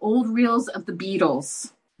was like old reels of the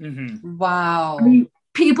Beatles. Mm-hmm. Wow. I mean,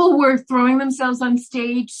 people were throwing themselves on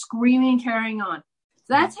stage, screaming, carrying on.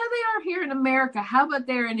 That's how they are here in America. How about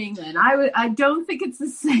there in England? I don't think it's the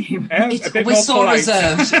same. We're so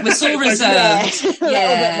reserved. We're so reserved. Yeah. A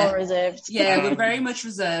little bit more reserved. Yeah, we're very much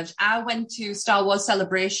reserved. I went to Star Wars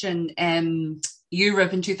Celebration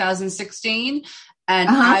Europe in 2016. And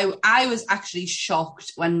I was actually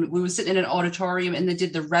shocked when we were sitting in an auditorium and they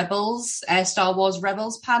did the Rebels, Star Wars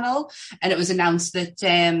Rebels panel. And it was announced that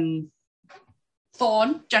General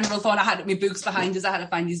Thorne, I had my books behind us, I had to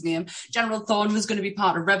find his name. General Thorne was going to be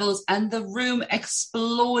part of Rebels, and the room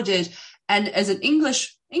exploded. And as an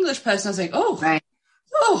English person, I was like, oh, right.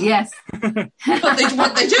 Oh, yes.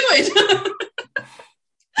 what they doing?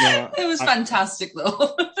 Yeah, it was fantastic,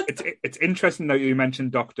 though. It's interesting that you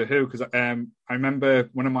mentioned Doctor Who, because I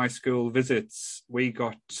remember one of my school visits, we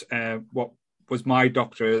got what was my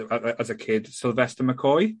doctor as a kid, Sylvester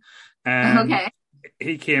McCoy. Okay.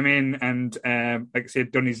 He came in and, like I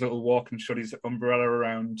said, done his little walk and shut his umbrella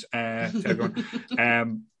around to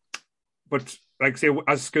everyone. But like I say,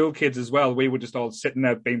 as school kids as well, we were just all sitting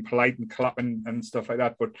there being polite and clapping and stuff like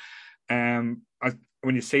that. But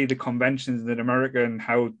when you see the conventions in America and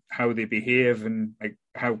how they behave and like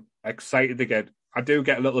how excited they get, I do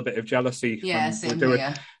get a little bit of jealousy. Yeah, same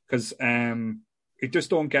here. Because you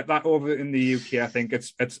just don't get that over in the UK. I think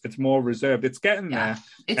it's more reserved. It's getting there.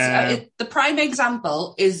 It's the prime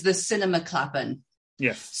example is the cinema clapping.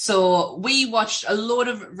 Yes. So we watched a lot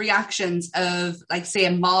of reactions of, like, say,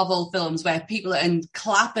 Marvel films where people are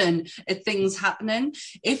clapping at things happening.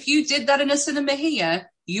 If you did that in a cinema here,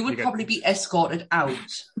 you would probably be escorted out.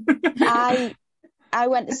 I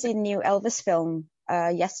went to see the new Elvis film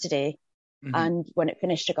yesterday, and when it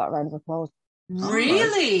finished, I got a round of applause.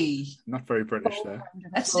 Really? Not very British there.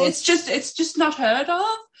 It's just not heard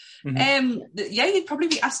of. Yeah, you'd probably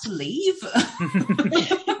be asked to leave.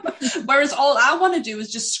 Whereas all I want to do is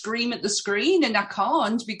just scream at the screen, and I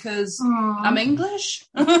can't because I'm English.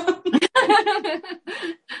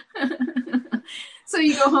 So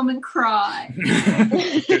you go home and cry.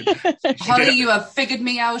 Holly, you have figured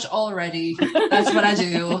me out already. That's what I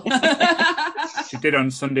do. She did on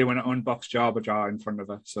Sunday when I unboxed Jabba Jar in front of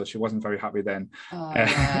her, so she wasn't very happy then.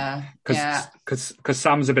 Because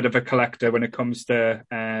Sam's a bit of a collector when it comes to,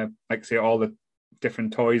 like, say, all the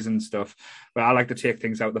different toys and stuff. But I like to take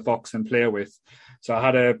things out of the box and play with. So I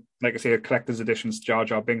had a collector's edition Jar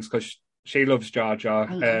Jar Binks because she loves Jar Jar,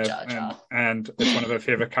 and it's one of her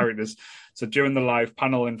favourite characters. So during the live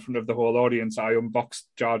panel in front of the whole audience, I unboxed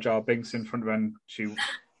Jar Jar Binks in front of her, and she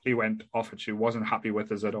went off it. She wasn't happy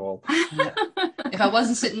with us at all. If I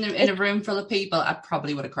wasn't sitting in a room full of people, I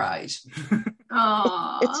probably would have cried.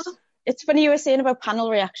 It's funny you were saying about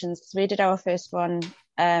panel reactions, because we did our first one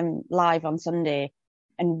live on Sunday,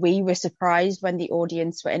 and we were surprised when the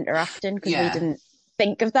audience were interacting because we didn't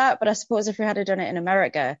think of that. But I suppose if we had done it in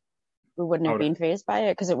America, we wouldn't have been fazed by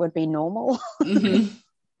it because it would be normal.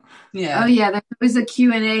 Yeah. Oh yeah, there was a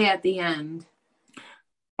Q&A at the end.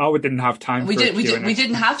 Oh, we didn't have time. We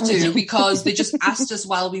didn't have to because they just asked us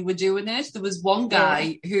while we were doing it. There was one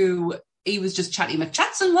guy who he was just Chatty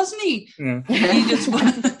McChatson, wasn't he? Yeah. He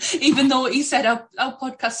just, even though he said our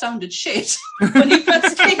podcast sounded shit when he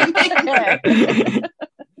first came in.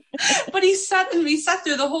 But he sat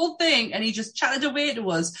through the whole thing and he just chatted away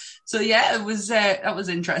to us. So yeah, it was that was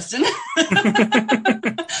interesting.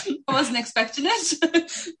 I wasn't expecting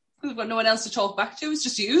it. We've got no one else to talk back to. It's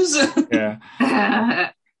just yous. Yeah.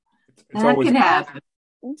 That could happen.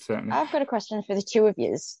 Certainly. I've got a question for the two of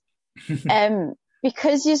yous.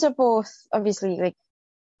 Because yous are both obviously like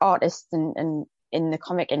artists and in the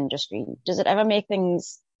comic industry, does it ever make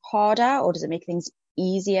things harder or does it make things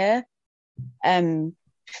easier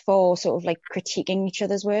for sort of like critiquing each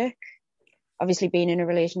other's work? Obviously being in a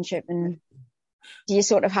relationship, and do you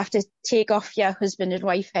sort of have to take off your husband and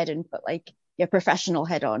wife head and put like your professional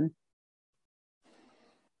head on?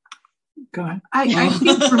 Go ahead. I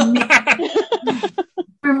think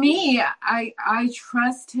for me, I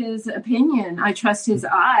trust his opinion. I trust his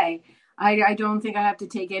eye. I don't think I have to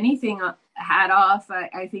take anything hat off.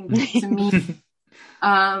 I think to me,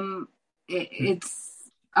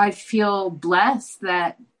 I feel blessed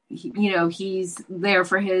that he's there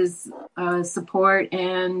for his support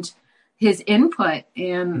and his input,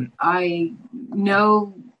 and I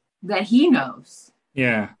know that he knows.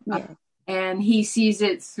 Yeah. And he sees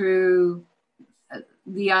it through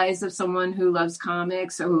the eyes of someone who loves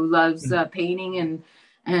comics or who loves painting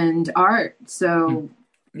and art. So,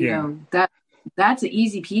 that's an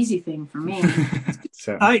easy peasy thing for me.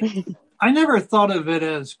 So. I never thought of it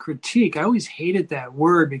as critique. I always hated that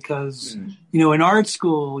word because, in art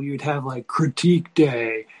school, you'd have like critique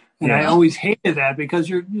day. And I always hated that because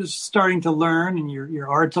you're just starting to learn and your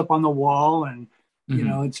art's up on the wall and,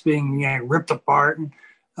 it's being ripped apart. And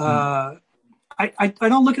I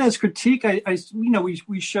don't look at it as critique.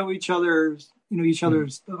 We show each other's,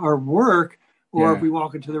 our work, or if we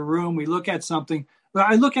walk into the room, we look at something. But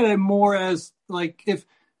I look at it more as like if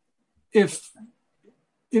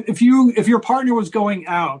your partner was going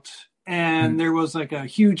out and there was like a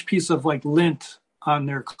huge piece of like lint on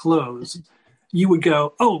their clothes, you would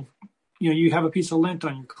go, oh, you have a piece of lint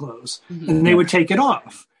on your clothes, and they would take it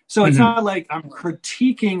off. So it's not like I'm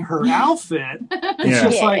critiquing her outfit. It's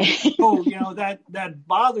just like, oh, that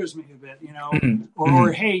bothers me a bit,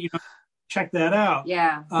 or hey, check that out.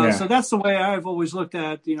 So that's the way I've always looked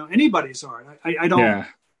at, anybody's art. I don't,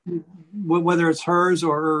 whether it's hers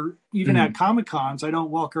or even at Comic-Cons, I don't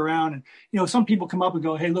walk around and, some people come up and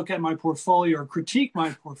go, hey, look at my portfolio or critique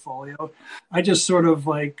my portfolio. I just sort of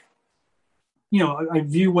like, I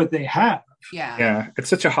view what they have. Yeah, it's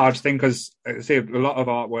such a hard thing because I say a lot of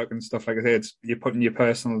artwork and stuff like I say, you're putting your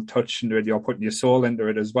personal touch into it, you're putting your soul into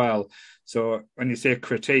it as well. So when you say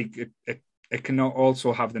critique, it can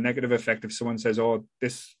also have the negative effect if someone says, "Oh,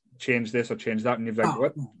 this change this or change that," and you're like,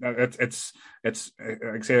 "What?" It's like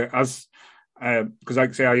I say because like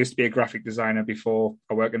I say I used to be a graphic designer before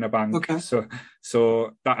I worked in a bank. Okay.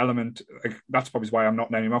 So that element, that's probably why I'm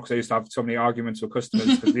not anymore, because I used to have so many arguments with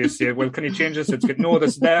customers because they say, well, can you change this? It's good. No,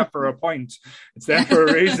 that's there for a point. It's there for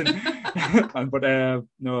a reason. But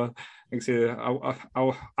no, like I say,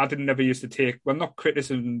 I didn't ever used to take, well, not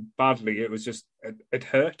criticism badly. It was just, it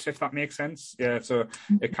hurt, if that makes sense. Yeah. So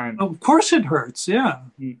it kind of course it hurts. Yeah.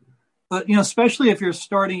 But, especially if you're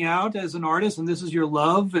starting out as an artist and this is your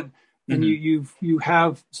love and you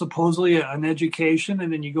have supposedly an education,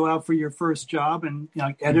 and then you go out for your first job, and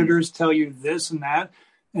editors tell you this and that,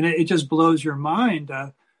 and it just blows your mind.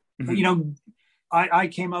 I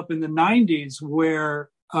came up in the 90s where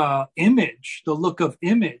Image, the look of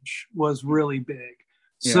Image, was really big.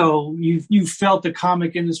 Yeah. So you felt the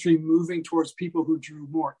comic industry moving towards people who drew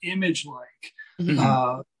more image-like,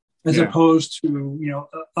 as opposed to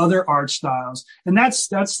other art styles, and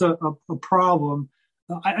that's a problem.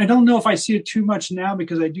 I don't know if I see it too much now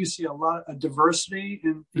because I do see a lot of diversity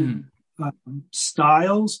in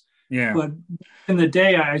styles. Yeah. But in the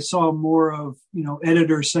day, I saw more of,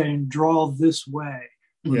 editors saying, draw this way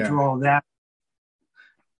or draw that.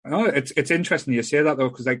 Oh, it's interesting you say that, though,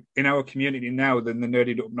 because like in our community now, in the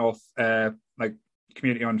Nerdy Up North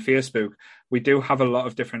community on Facebook, we do have a lot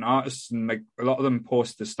of different artists, and like a lot of them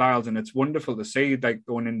post the styles, and it's wonderful to see like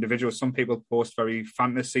on individuals. Some people post very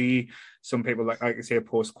fantasy, some people like I say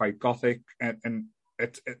post quite gothic, and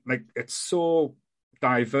it's so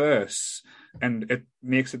diverse, and it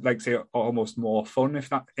makes it like say almost more fun if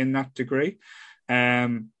that in that degree.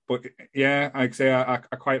 But yeah, like say I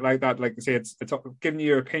quite like that. Like say it's giving you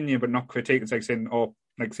your opinion but not critique. It's like saying, oh,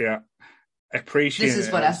 like say appreciate this is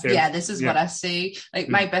what what I see. Like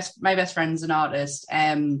my best friend's an artist,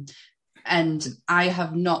 and I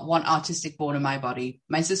have not one artistic bone in my body.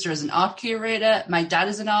 My sister is an art curator, my dad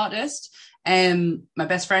is an artist, my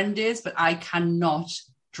best friend is, but I cannot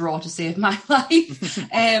draw to save my life.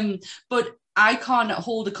 But I can't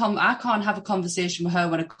I can't have a conversation with her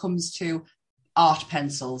when it comes to art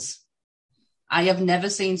pencils. I have never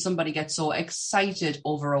seen somebody get so excited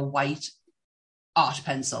over a white art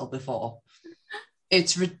pencil before.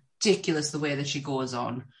 It's ridiculous the way that she goes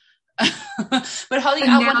on. But Holly,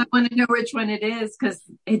 I want to know which one it is because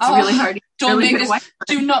it's really hard.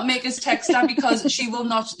 Do not make us text her because she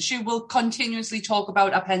will continuously talk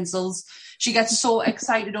about our pencils. She gets so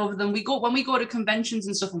excited over them. When we go to conventions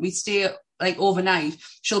and stuff and we stay like overnight,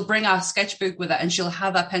 she'll bring our sketchbook with her and she'll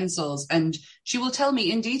have our pencils and she will tell me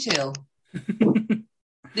in detail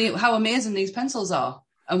how amazing these pencils are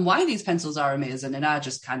and why these pencils are amazing. And I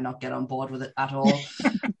just cannot get on board with it at all.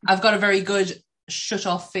 I've got a very good shut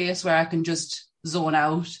off face where I can just zone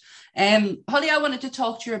out. Holly, I wanted to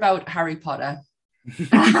talk to you about Harry Potter.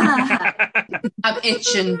 I'm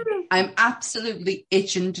itching. I'm absolutely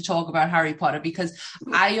itching to talk about Harry Potter because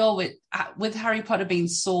I always, with Harry Potter being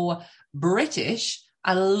so British,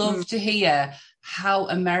 I love to hear how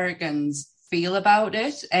Americans feel about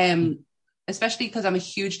it. Especially because I'm a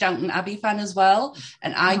huge Downton Abbey fan as well,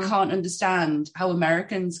 and I can't understand how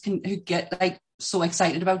Americans who get like so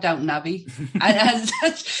excited about Downton Abbey, and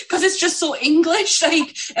because it's just so English,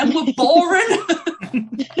 like, and we're boring.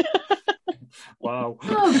 Wow.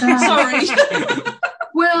 Oh, God. Sorry.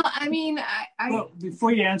 Well, I mean, Well,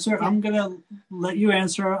 before you answer, I'm going to let you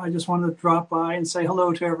answer. I just want to drop by and say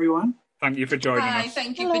hello to everyone. Thank you for joining Hi, us.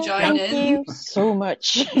 thank you for joining. Thank you so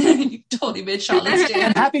much. You totally made Charlotte's day.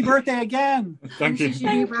 And happy birthday again. Thank you.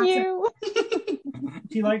 Thank you.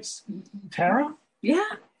 She likes Tara? Yeah.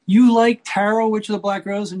 You like Tara, Witch of the Black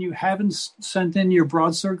Rose, and you haven't sent in your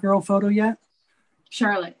broadsword girl photo yet?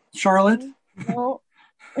 Charlotte. Charlotte? No.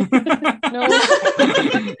 No.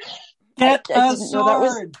 Get I a didn't know that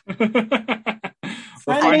was- sword. We'll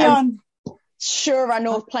Friend me find on Sure, I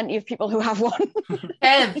know of plenty of people who have one.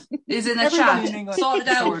 Kev is in the everybody in chat. England. Sort it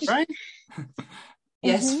out. Sword, right?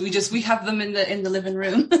 Yes, we have them in the living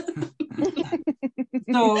room.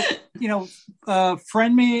 So,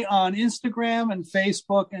 friend me on Instagram and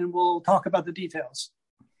Facebook, and we'll talk about the details.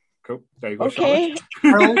 Cool. There you go, Okay.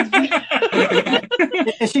 Charlotte.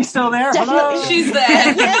 Is she still there? Hello? She's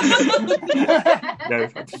there. Charlotte. No,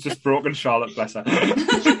 it's just broken Charlotte, bless her.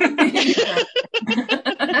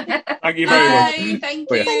 Thank you very much. Bye. Thank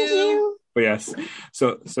Oh, yeah. Thank you. But yes,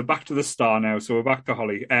 so back to the star now. So we're back to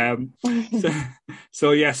Holly.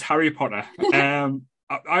 So yes, Harry Potter. I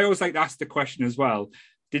always like to ask the question as well.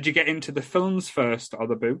 Did you get into the films first or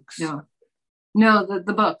the books? No,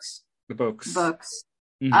 the books. The books. Books.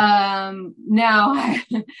 Mhm. Now, I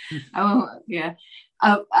won't, yeah.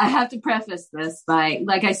 I have to preface this by,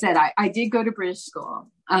 like I said, I did go to British school.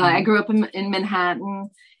 I grew up in Manhattan,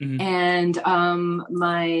 and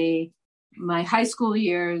my high school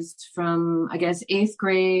years from, I guess, 8th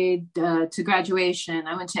grade to graduation,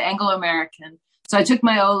 I went to Anglo-American. So I took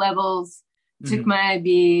my O-levels, took my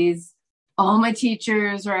IBs. All my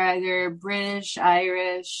teachers were either British,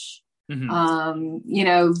 Irish, very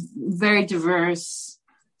diverse.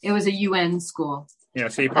 It was a UN school. Yeah,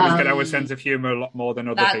 so you probably get our sense of humor a lot more than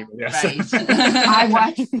other people. Yes.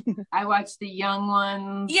 Right. I watched the young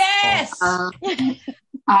ones. Yes.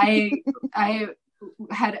 I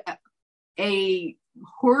had a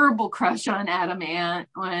horrible crush on Adam Ant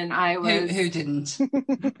when I was Who didn't?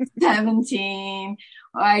 17.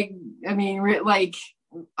 I mean, like,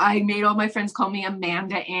 I made all my friends call me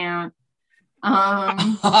Amanda Ant.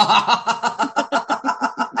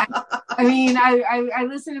 I mean, I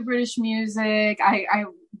listen to British music. I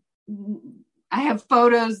have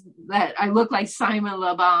photos that I look like Simon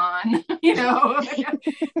Le Bon,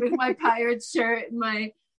 with my pirate shirt and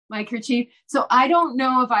my kerchief. So I don't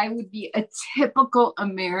know if I would be a typical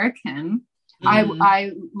American.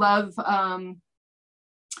 I love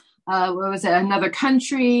what was it? Another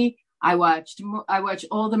Country. I watched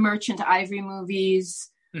all the Merchant Ivory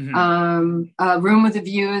movies. Room with a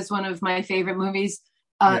View is one of my favorite movies.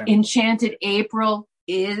 Enchanted April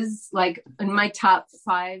is like in my top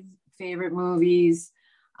 5 favorite movies.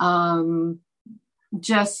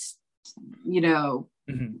 Just,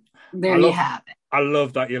 there you have it. I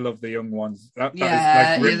love that you love the young ones. That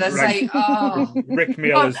that's like Rick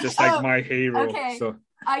Mill is just like my hero. Okay. So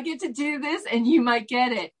I get to do this and you might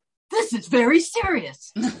get it. This is very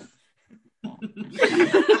serious.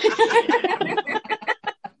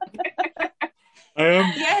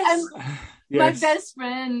 Yes. My best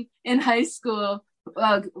friend in high school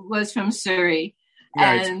was from Surrey.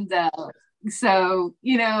 Right. And so,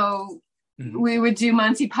 we would do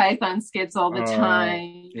Monty Python skits all the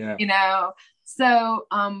time, So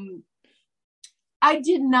I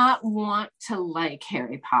did not want to like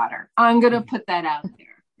Harry Potter. I'm going to put that out there.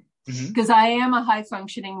 Because I am a high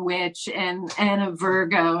functioning witch and a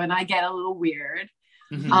Virgo, and I get a little weird.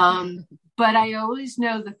 But I always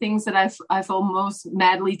know the things that I feel most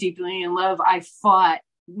madly, deeply in love, I fought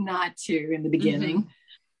not to in the beginning.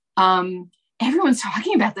 Everyone's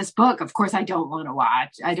talking about this book. Of course, I don't want to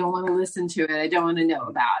watch. I don't want to listen to it. I don't want to know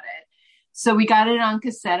about it. So we got it on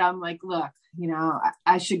cassette. I'm like, look,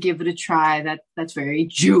 I should give it a try. That's very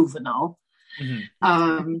juvenile.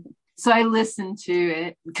 So I listened to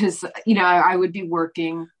it because, I would be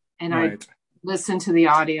working and I'd listen to the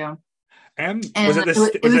audio. Was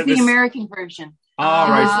it was the American version.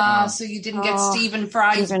 Right. So you didn't get Stephen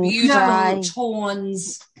Fry's beautiful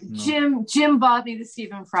tones. No. Jim bought me the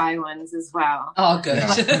Stephen Fry ones as well. Oh, good.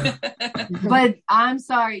 Yeah. But I'm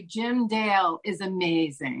sorry, Jim Dale is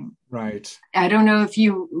amazing. Right. I don't know if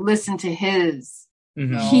you listen to his.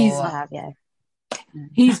 Mm-hmm.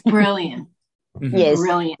 He's brilliant. Mm-hmm. Yes.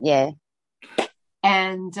 Brilliant. Yeah.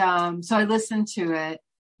 And so I listened to it,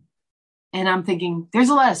 and I'm thinking, there's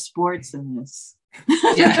a lot of sports in this.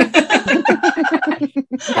 Yeah.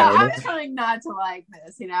 I was trying not to like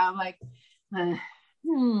this, I'm like,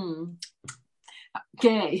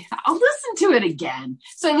 okay, I'll listen to it again.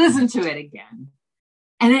 So I listened to it again,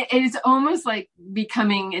 and it's almost like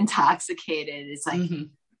becoming intoxicated. It's like,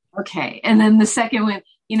 okay. And then the second one,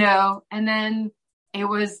 and then I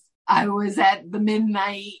was at the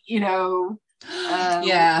midnight,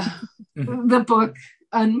 the book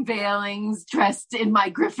unveilings dressed in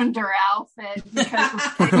my Gryffindor outfit because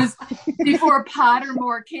it was before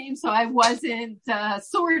Pottermore came, so I wasn't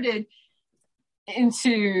sorted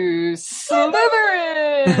into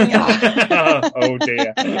Slytherin. Oh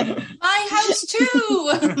dear. My house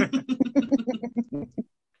too.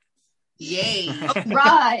 Yay.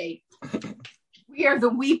 Right. We are the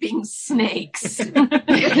weeping snakes.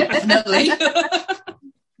 Definitely.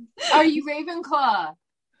 Are you Ravenclaw?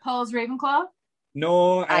 Paul's Ravenclaw?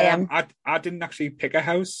 No, I am. I didn't actually pick a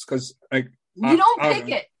house because you don't pick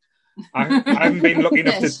it. I haven't been lucky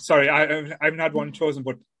enough to. Sorry, I haven't had one chosen,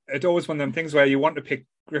 but it's always one of them things where you want to pick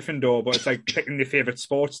Gryffindor, but it's like picking your favorite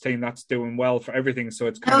sports team that's doing well for everything. So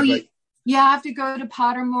it's kind of like you have to go to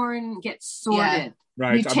Pottermore and get sorted. Yeah.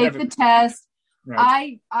 Right. You take the test.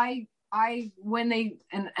 Right. I when they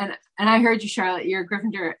and I heard you, Charlotte. You're a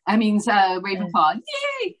Gryffindor. I mean, Ravenclaw.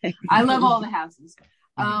 Yay! I love all the houses.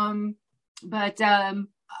 But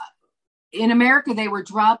in America, they were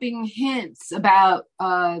dropping hints about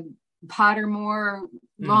Pottermore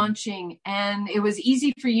launching, and it was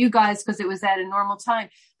easy for you guys because it was at a normal time.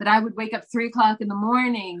 But I would wake up 3:00 in the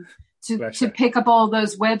morning to pick up all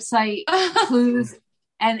those website clues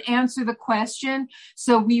and answer the question.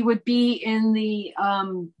 So we would be in the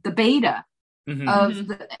beta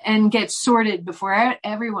and get sorted before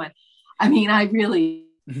everyone. I mean, I've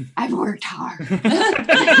worked hard.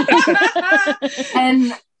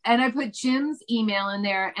 And I put Jim's email in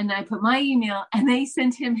there, and I put my email, and they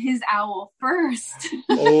sent him his owl first.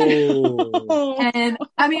 Oh. And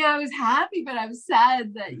I mean, I was happy, but I was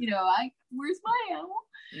sad that, where's my owl?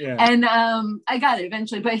 Yeah. And I got it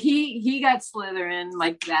eventually, but he got Slytherin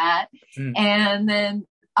like that. And then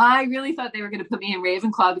I really thought they were going to put me in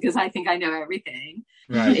Ravenclaw because I think I know everything,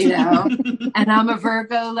 right? And I'm a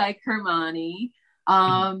Virgo like Hermione.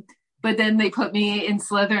 But then they put me in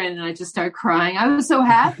Slytherin, and I just started crying. I was so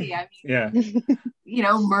happy. I mean,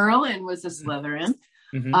 Merlin was a Slytherin.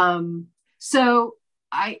 So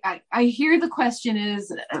I hear the question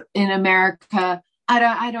is in America.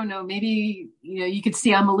 I don't know. Maybe you could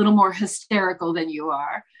see I'm a little more hysterical than you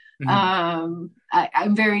are. I'm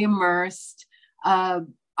very immersed. I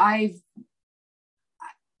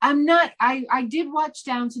did watch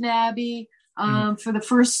Downton Abbey. For the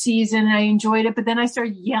first season, I enjoyed it, but then I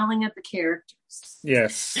started yelling at the characters.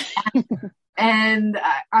 Yes. And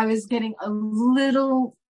I was getting a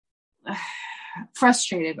little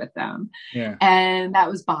frustrated with them. Yeah. And that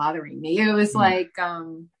was bothering me. It was like, I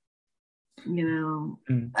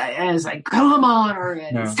was like, come on,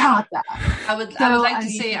 already, stop that. I would like to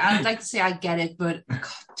say I get it, but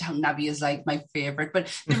Downton Abbey is like my favorite. But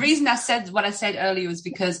the reason I said what I said earlier was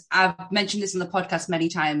because I've mentioned this in the podcast many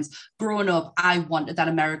times. Growing up, I wanted that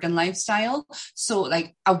American lifestyle. So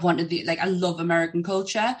like I wanted I love American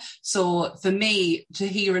culture. So for me to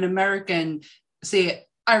hear an American say,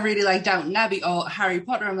 I really like Downton Abbey or Harry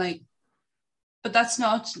Potter, I'm like, but that's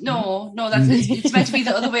not, it's meant to be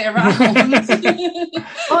the other way around. Well,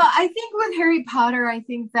 I think with Harry Potter, I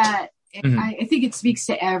think that I think it speaks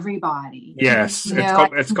to everybody. Yes,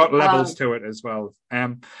 it's got levels to it as well.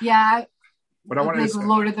 Yeah, but I wanted to say,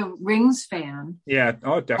 Lord of the Rings fan. Yeah,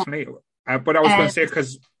 definitely. But I was going to say,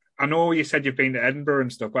 because I know you said you've been to Edinburgh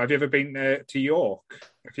and stuff, but have you ever been to York?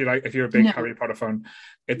 If you're a big Harry Potter fan,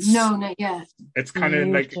 no, not yet. It's kind of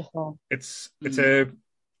like it's a.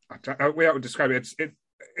 way I would describe it, it's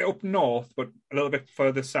up north, but a little bit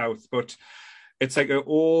further south. But it's like a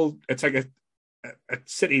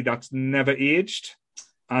city that's never aged,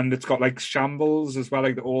 and it's got like shambles as well,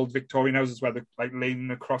 like the old Victorian houses where they're like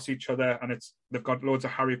leaning across each other, and they've got loads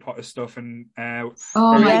of Harry Potter stuff and my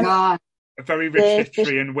god, very rich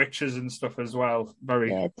history and witches and stuff as well.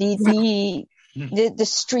 The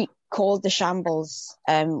street called the Shambles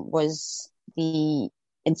was the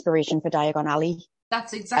inspiration for Diagon Alley.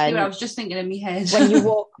 That's exactly what I was just thinking in my head.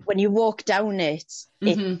 when you walk down it,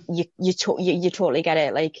 you totally get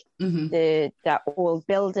it. Like that old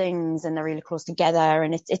buildings, and they're really close together,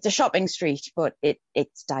 and it's a shopping street, but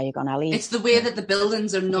it's Diagon Alley. It's the way that the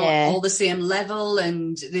buildings are not all the same level,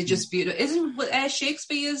 and they're just beautiful. Isn't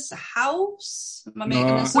Shakespeare's house? Am I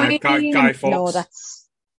making this up? Guy Fawkes. No, that's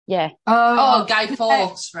Guy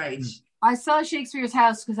Fawkes, right? I saw Shakespeare's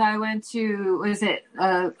house because I went to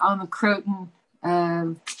on the Croton.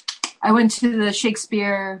 I went to the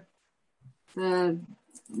Shakespeare, the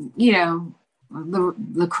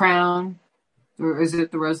Crown, or is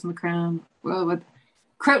it the Rose and the Crown? Well, with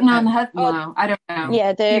Croton on the Hudson. No, I don't know.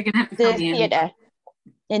 Yeah, the theatre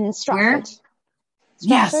in Stratford.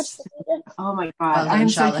 Yes. Oh my God, I'm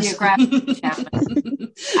so geographic.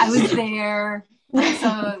 I was there. I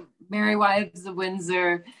saw Merry Wives of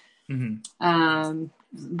Windsor.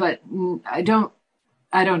 But I don't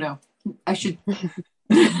know. I should.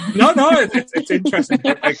 No, it's interesting.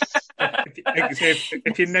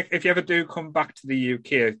 If you ever do come back to the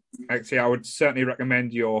UK, I would certainly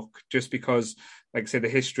recommend York, just because, like I say, the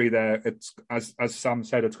history there. It's as Sam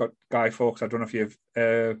said, it's got Guy Fawkes. I don't know if you've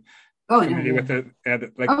familiar with it.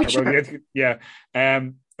 Sure. Yeah.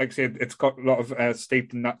 Like I said, it's got a lot of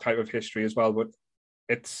steeped in that type of history as well, but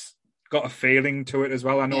it's got a feeling to it as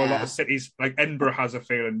well. I know a lot of cities, like Edinburgh, has a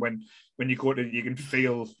feeling when you go to, you can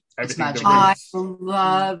feel everything. I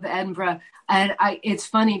love Edinburgh, and it's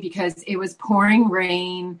funny because it was pouring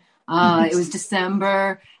rain. It was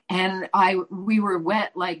December, and we were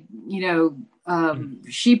wet like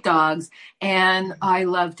sheepdogs, and I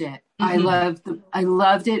loved it. I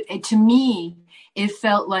loved it. To me, it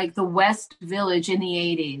felt like the West Village in the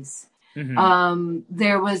 80s.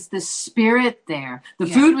 There was the spirit there. The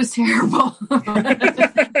food was terrible. And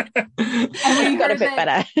we got a bit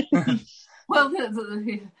better. Well,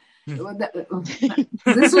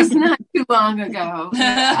 this was not too long ago,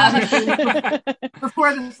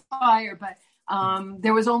 before the fire, but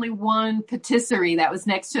there was only one patisserie that was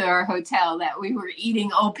next to our hotel that we were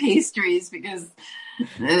eating all pastries because,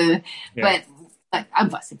 but I'm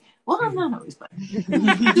fussy. Well, I'm not always fussy.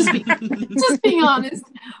 just being honest.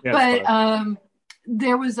 But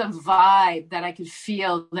there was a vibe that I could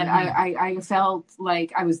feel that I felt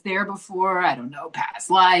like I was there before. I don't know,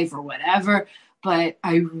 past life or whatever. But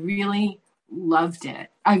I really loved it.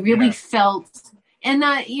 I really felt, and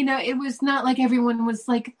it was not like everyone was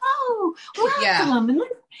like, "Oh, welcome."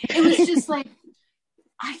 Yeah. It was just like,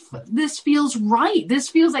 this feels right. This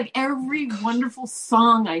feels like every wonderful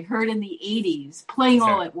song I heard in the 80s playing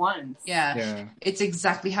all at once. Yeah. It's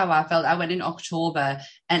exactly how I felt. I went in October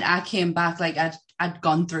and I came back like I'd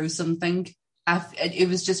gone through something. It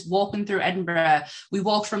was just walking through Edinburgh. We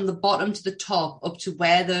walked from the bottom to the top up to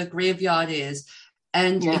where the graveyard is.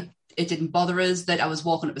 And it didn't bother us that I was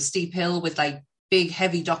walking up a steep hill with like big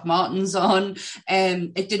heavy Doc Martens on.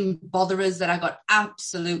 It didn't bother us that I got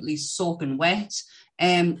absolutely soaking wet.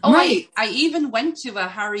 I even went to a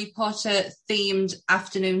Harry Potter themed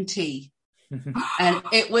afternoon tea, and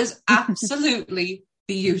it was absolutely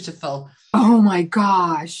beautiful. Oh my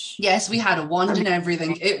gosh! Yes, we had a wand and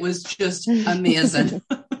everything. It was just amazing.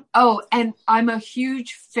 Oh, and I'm a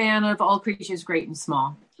huge fan of All Creatures Great and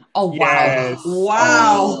Small. Oh wow! Yes.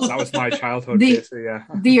 Wow, that was my childhood.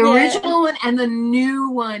 The original one and the new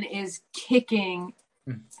one is kicking.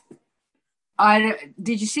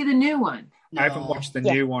 Did you see the new one? No. I haven't watched the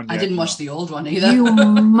new one yet. I didn't watch the old one either. You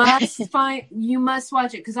must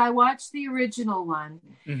watch it, because I watched the original one.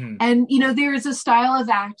 And there is a style of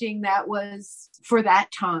acting that was for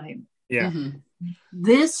that time.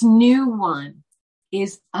 This new one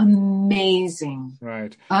is amazing.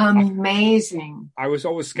 Right. Amazing. I was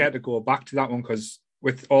always scared to go back to that one because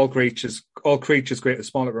with All Creatures Great and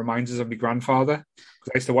Small, it reminds us of my grandfather,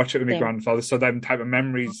 because I used to watch it with my grandfather. So them type of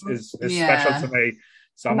memories is special to me.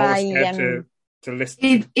 So I'm always scared to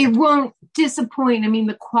listen. It won't disappoint. I mean,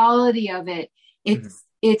 the quality of it, it's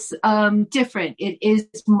different. It is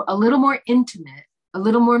a little more intimate, a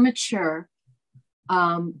little more mature,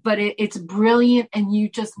 but it's brilliant, and you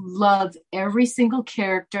just love every single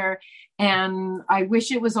character. And I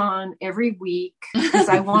wish it was on every week, because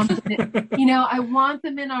I want them, I want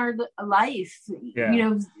them in our life.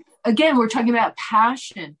 Yeah. Again, we're talking about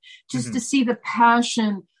passion, just to see the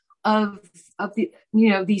passion of the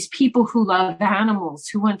these people who love animals,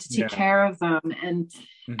 who want to take care of them,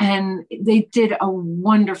 and they did a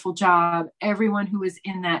wonderful job, everyone who was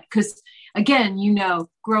in that, because again,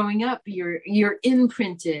 growing up, you're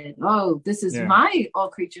imprinted, this is my All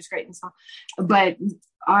Creatures Great and Small. But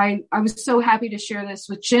I was so happy to share this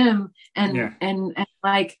with Jim and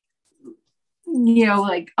like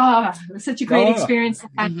like, it was such a great experience to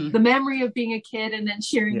have the memory of being a kid and then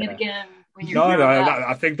sharing it again when you're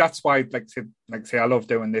I think that's why, like say, I love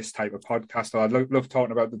doing this type of podcast. I love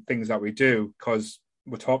talking about the things that we do, because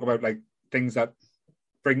we'll talk about like things that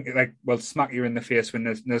smack you in the face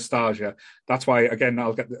with nostalgia. That's why, again,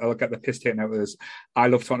 I'll get the piss taken out of this. I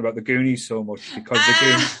love talking about the Goonies so much, because the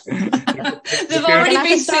Goonies. They've already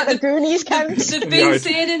been saying the Goonies count. They've been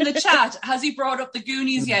saying in the chat, has he brought up the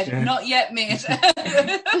Goonies yet? Yeah. Not yet, mate.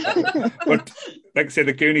 But like I say,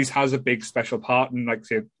 the Goonies has a big special part, and like I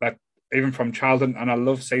say, that even from childhood, and I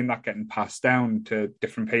love seeing that getting passed down to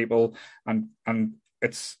different people, and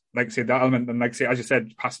it's like I say, that element, and like I say, as you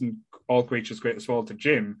said, passing All Creatures Great as Well to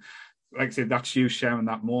Jim, like I say, that's you sharing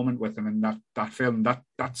that moment with him, and that film,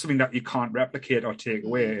 that's something that you can't replicate or take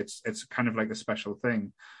away. It's kind of like a special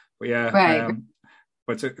thing. But yeah, right.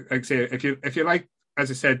 But like I say, if you like,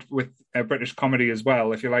 as I said, with British comedy as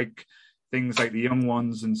well, if you like things like The Young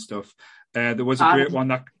Ones and stuff, there was a great one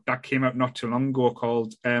that came out not too long ago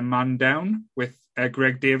called Man Down, with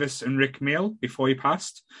Greg Davis and Rick Mayall before he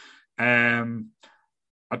passed. I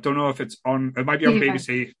don't know if it's on. It might be on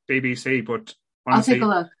BBC, but honestly, I'll take a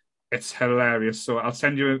look. It's hilarious. So I'll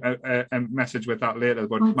send you a message with that later.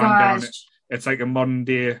 But Man Down, it's like a modern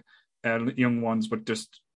day Young Ones, but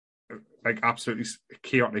just like absolutely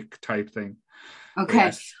chaotic type thing.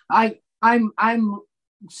 Okay, yes. I'm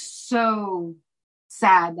so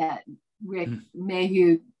sad that Rick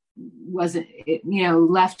Mayhew wasn't,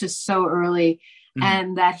 left us so early,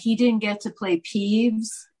 and that he didn't get to play Peeves.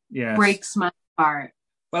 Yes. Breaks my heart.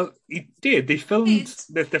 Well, he did. They filmed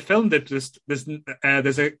it. Just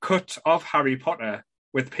there's a cut of Harry Potter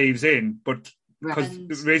with Peeves in, but because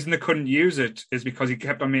the reason they couldn't use it is because he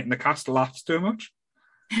kept on making the cast laugh too much.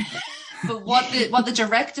 But what the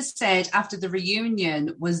director said after the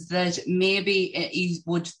reunion was that maybe he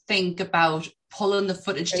would think about pulling the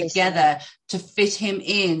footage together to fit him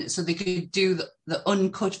in, so they could do the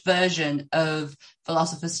uncut version of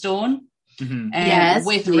Philosopher's Stone. Yes,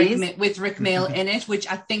 with Rick Mayall in it, which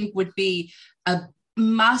I think would be a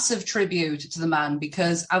massive tribute to the man,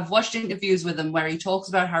 because I've watched interviews with him where he talks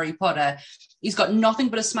about Harry Potter. He's got nothing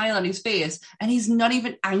but a smile on his face, and he's not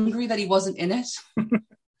even angry that he wasn't in it.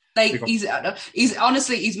 Like he's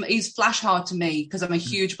flash hard to me, because I'm a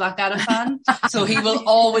huge Blackadder fan, so he will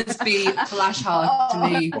always be flash hard to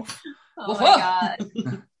me. Oh my god!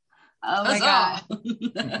 Oh my god!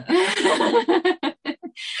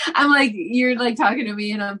 I'm like, you're like talking to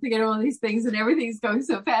me, and I'm thinking of all these things, and everything's going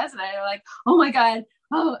so fast, and I'm like, oh my god,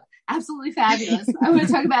 absolutely fabulous! I want to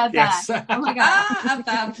talk about that. Oh my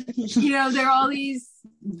god! There are all these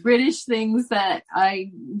British things that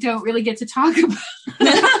I don't really get to talk about.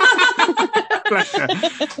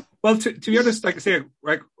 Well, to be honest, like I say,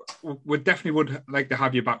 like we definitely would like to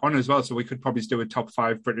have you back on as well, so we could probably do a top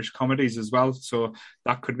 5 British comedies as well. So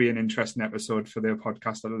that could be an interesting episode for their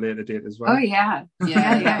podcast at a later date as well. Oh yeah,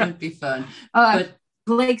 that would be fun. But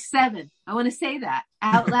Blake 7, I want to say that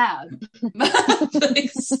out loud.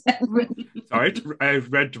 Sorry,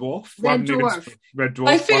 Red Dwarf. Red Dwarf.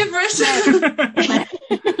 My favourite.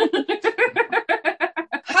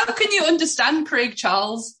 How can you understand Craig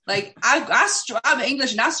Charles? Like I'm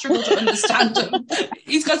English and I struggle to understand him.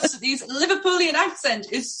 He's got his Liverpoolian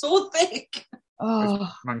accent is so thick.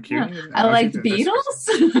 Oh, Mancunian. I like the Beatles.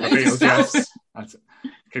 Beatles, yes.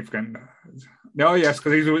 Keep forgetting. No, yes,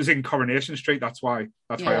 because he was in Coronation Street. That's why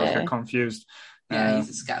I always get confused. Yeah, he's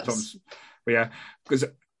a Scouse. But yeah, because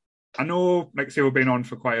I know, like, say, we've been on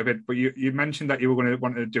for quite a bit, but you mentioned that you were going to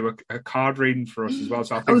want to do a card reading for us as well.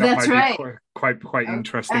 So I think that might be quite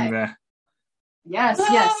interesting there. Yes.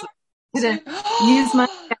 Use my.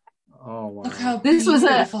 Oh wow! Look how this was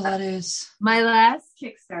beautiful that is. My last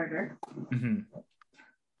Kickstarter,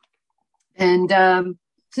 and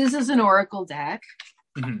this is an Oracle deck,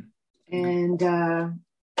 and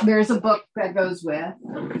there's a book that goes with.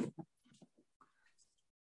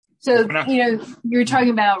 So, you're talking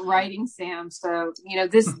about writing, Sam. So,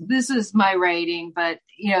 this is my writing, but,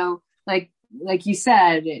 like you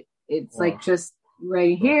said, it's like just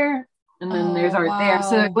right here, and then there's art there.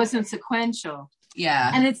 So it wasn't sequential.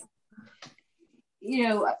 Yeah. And it's,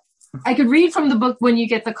 I could read from the book when you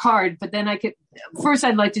get the card, but then first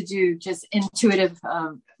I'd like to do just intuitive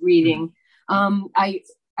reading. I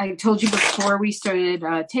told you before we started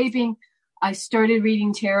taping, I started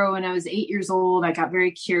reading tarot when I was 8 years old. I got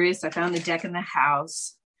very curious. I found the deck in the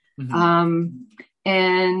house.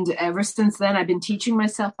 And ever since then, I've been teaching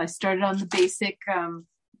myself. I started on the basic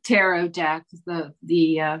tarot deck, the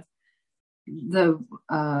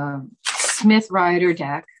Smith Rider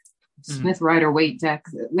deck. Smith Rider-Waite deck.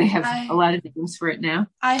 They have a lot of names for it now.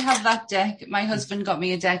 I have that deck. My husband got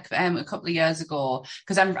me a deck a couple of years ago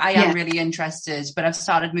because I am really interested, but I've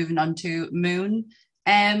started moving on to Moon.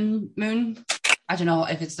 I don't know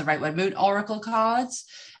if it's the right word. Moon Oracle cards.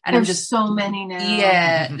 And There's just so many now.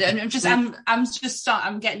 Yeah. And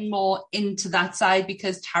I'm getting more into that side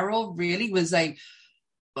because tarot really was like,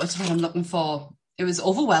 what's what I'm looking for? It was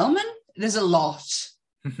overwhelming. There's a lot.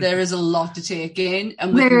 There is a lot to take in.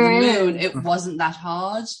 And with the Moon, it wasn't that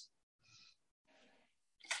hard.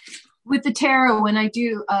 With the tarot, when I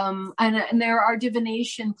do, and there are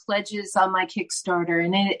divination pledges on my Kickstarter,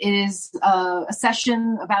 and it is a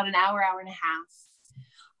session about an hour and a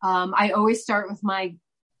half. I always start with my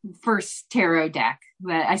first tarot deck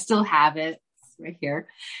that I still have it right here.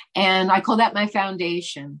 And I call that my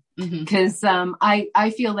foundation because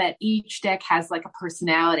I feel that each deck has like a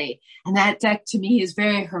personality, and that deck to me is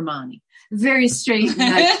very Hermione, very straight.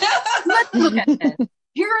 And like, let's look at this.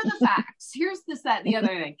 Here are the facts. Here's this, that, the other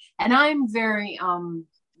thing. And I'm very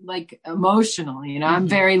like emotional, you know, I'm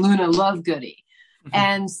very Luna Lovegoody.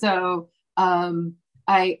 And so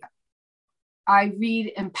I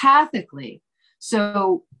read empathically.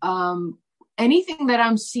 So anything that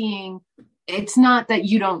I'm seeing, it's not that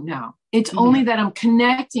you don't know. It's only that I'm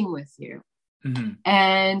connecting with you.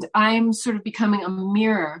 And I'm sort of becoming a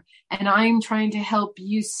mirror, and I'm trying to help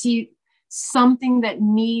you see something that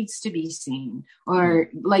needs to be seen, or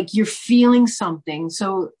like you're feeling something.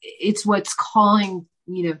 So it's what's calling,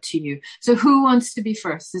 you know, to you. So who wants to be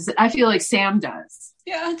first? I feel like Sam does.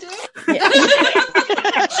 Yeah, I do.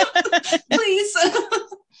 Please.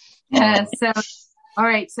 Yeah. So, all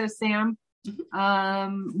right. So Sam,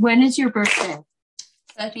 when is your birthday?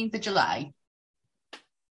 13th of July.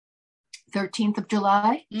 13th of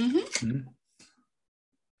July?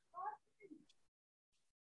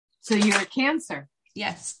 So you're a Cancer?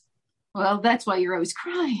 Yes. Well, that's why you're always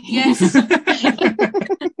crying. Yes.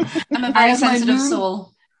 I'm a very sensitive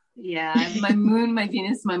soul. Yeah, I have my Moon, my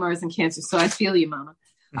Venus, my Mars, and Cancer. So I feel you, Mama.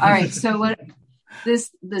 All right. So what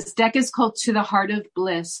this deck is called To the Heart of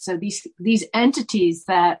Bliss. So these entities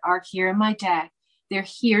that are here in my deck, they're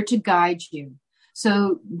here to guide you.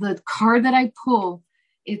 So the card that I pull,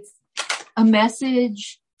 it's a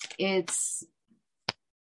message. It's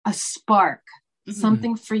a spark.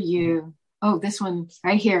 Something for you. Oh, this one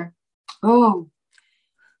right here. Oh,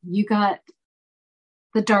 you got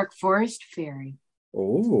the Dark Forest Fairy.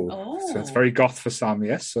 Oh. So it's very goth for Sam,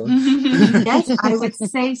 yes? So. Yes, I would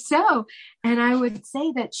say so. And I would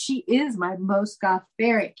say that she is my most goth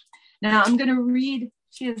fairy. Now I'm going to read.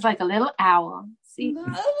 She is like a little owl. See? No,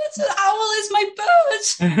 it's an owl is my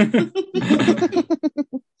bird.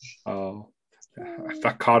 Oh.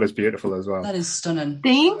 That card is beautiful as well. That is stunning.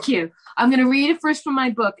 Thank you. I'm going to read it first from my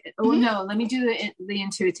book. Oh, no, let me do the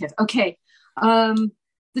intuitive. Okay.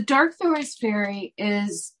 The Dark Forest Fairy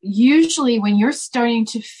is usually when you're starting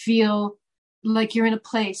to feel like you're in a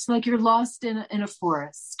place, like you're lost in a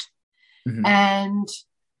forest. And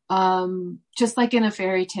just like in a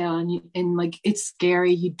fairy tale, and like it's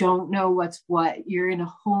scary. You don't know what's what. You're in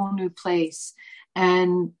a whole new place.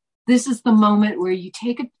 And this is the moment where you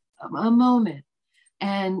take a moment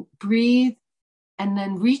and breathe, and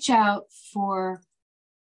then reach out for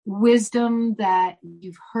wisdom that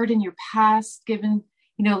you've heard in your past, given,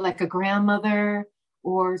 you know, like a grandmother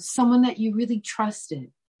or someone that you really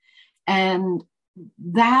trusted. And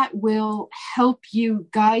that will help you,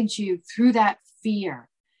 guide you through that fear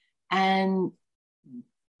and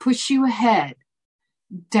push you ahead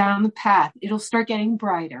down the path. It'll start getting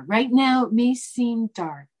brighter. Right now, it may seem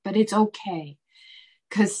dark, but it's okay,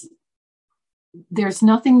 because there's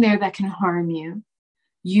nothing there that can harm you.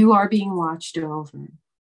 You are being watched over.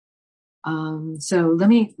 So let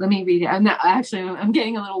me read it. I'm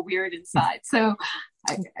getting a little weird inside. So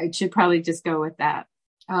I should probably just go with that.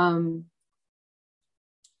 I'm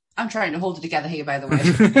trying to hold it together here, by the way.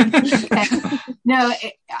 No,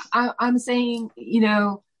 I'm saying, you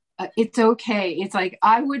know, it's okay. It's like,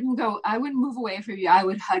 I wouldn't move away from you. I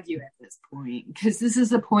would hug you at this point, because this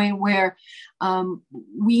is a point where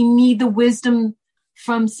we need the wisdom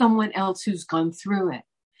from someone else who's gone through it.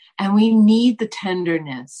 And we need the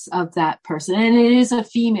tenderness of that person. And it is a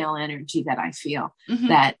female energy that I feel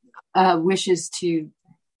that wishes to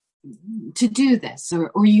do this,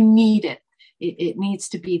 or you need it. It needs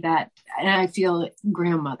to be that. And I feel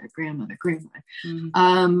grandmother.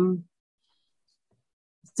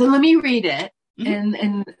 So let me read it,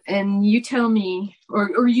 and you tell me,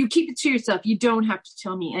 or you keep it to yourself. You don't have to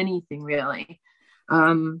tell me anything, really.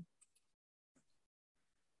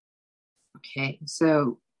 Okay,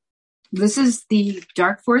 so this is the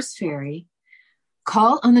Dark Forest Fairy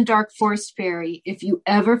Call on the Dark Forest Fairy if you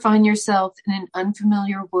ever find yourself in an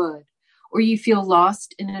unfamiliar wood or you feel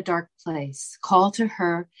lost in a dark place. Call to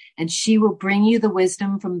her and she will bring you the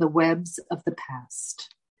wisdom from the webs of the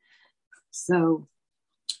past. So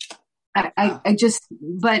I just,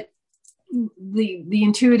 but the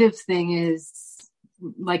intuitive thing is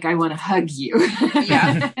like, I want to hug you.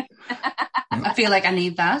 Yeah. I feel like I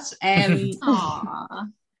need that.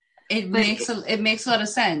 Aww. It makes a lot of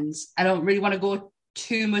sense. I don't really want to go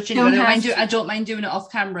too much into it. I don't mind doing it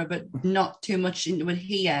off camera, but not too much into it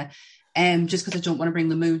here. Just because I don't want to bring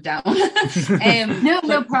the mood down.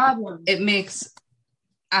 No problem. It makes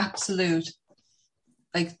absolute,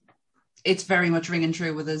 like, it's very much ringing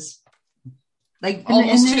true with us. Like,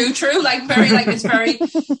 almost too true. Like, very, like, it's very,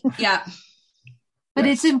 yeah. But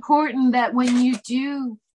it's important that when you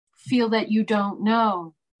do feel that you don't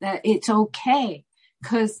know, that it's okay,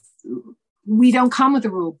 because we don't come with a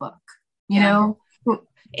rule book, you know?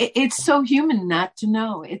 It's so human not to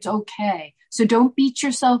know. It's okay. So don't beat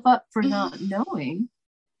yourself up for not knowing,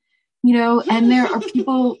 you know, and there are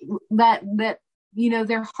people that, you know,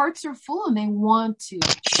 their hearts are full and they want to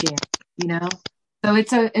share, you know? So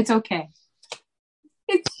it's okay.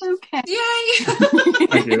 It's okay. Yay!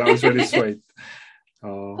 Thank you. That was really sweet.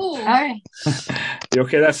 Oh. All right. You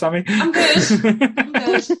okay there, Sammy? I'm good.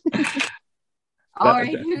 All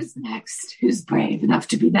right, who's next? Who's brave enough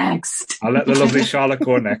to be next? I'll let the lovely Charlotte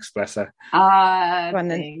go next, bless her.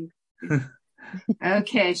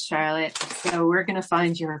 Okay, Charlotte. So we're going to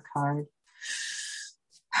find your card.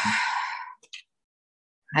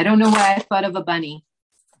 I don't know why I thought of a bunny.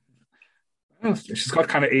 Oh, she's got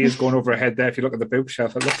kind of ears going over her head there. If you look at the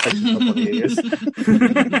bookshelf, it looks like she's got bunny ears.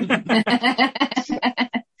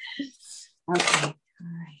 Okay.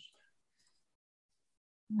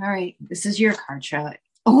 All right. This is your card, Charlotte.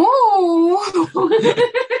 Oh,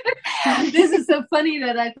 this is so funny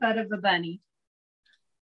that I thought of a bunny.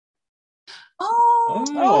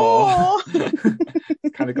 Oh.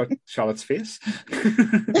 Kind of got Charlotte's face.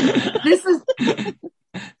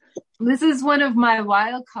 This is one of my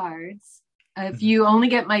wild cards. If you only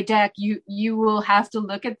get my deck, you will have to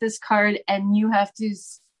look at this card and you have to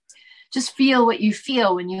just feel what you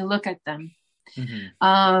feel when you look at them.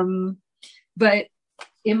 Mm-hmm. But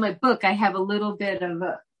in my book, I have a little bit of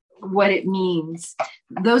what it means.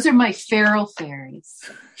 Those are my feral fairies.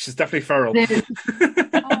 She's definitely feral.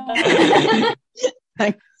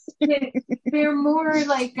 They're more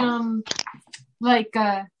like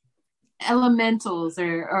elementals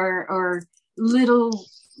or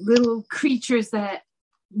little creatures that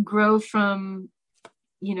grow from,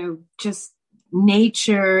 you know, just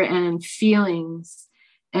nature and feelings.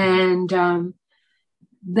 And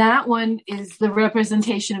that one is the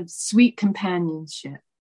representation of sweet companionship.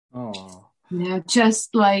 Oh, you know,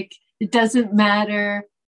 just like it doesn't matter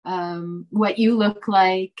what you look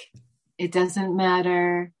like. It doesn't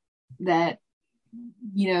matter that,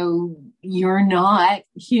 you know, you're not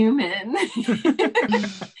human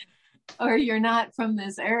or you're not from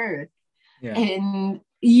this earth. Yeah. And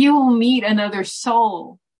you will meet another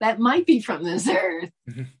soul that might be from this earth.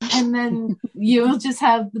 And then you'll just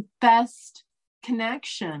have the best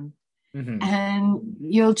connection. Mm-hmm. And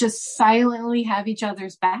you'll just silently have each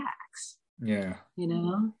other's backs. Yeah. You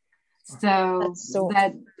know? So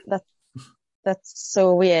that's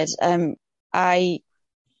so weird. I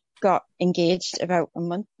got engaged about a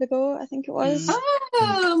month ago, I think it was.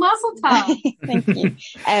 Oh, mazel tov. Thank you.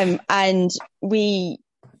 And we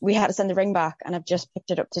had to send the ring back, and I've just picked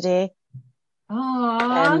it up today.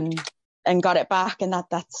 And got it back, and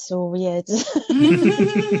that's so weird.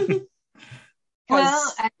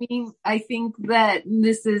 Well, I mean, I think that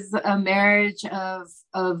this is a marriage of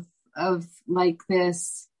like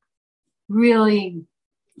this really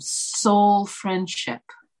soul friendship.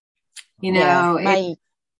 You know,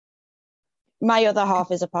 my other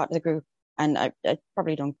half is a part of the group, and I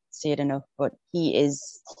probably don't say it enough, but he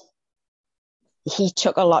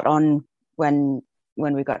took a lot on when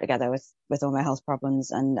we got together with all my health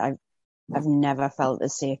problems, and I've never felt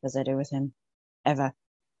as safe as I do with him, ever,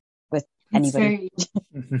 with anybody.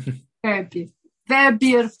 Very beautiful. Very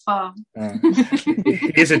beautiful.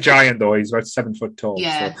 He's a giant, though. He's about 7 foot tall.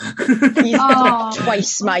 Yeah. So. He's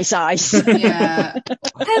twice my size. Yeah.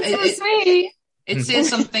 That's so sweet. It says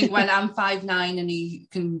something when I'm 5'9" and he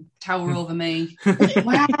can tower over me.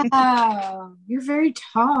 Wow. You're very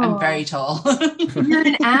tall. I'm very tall. You're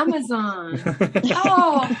an Amazon.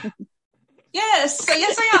 Oh. Yes, I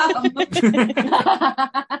am.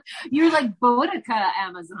 You're like Boudica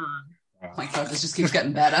Amazon. Oh my God, this just keeps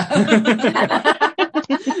getting better.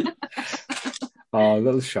 Oh,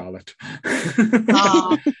 little Charlotte.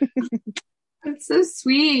 Oh, that's That's so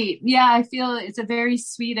sweet. Yeah, I feel it's a very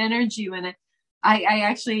sweet energy when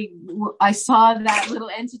I saw that little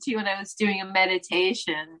entity when I was doing a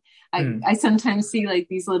meditation. I sometimes see like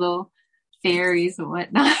these little fairies and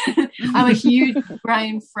whatnot. I'm a huge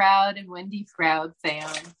Brian Froud and Wendy Froud fan.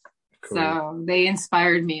 Cool. So they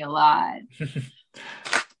inspired me a lot.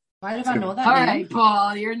 Why did I know that? All right,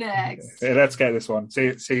 Paul, you're next. Hey, let's get this one.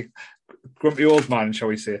 See, grumpy old man, shall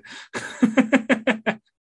we say?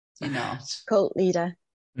 You're not. Cult leader.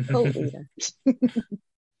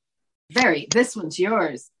 This one's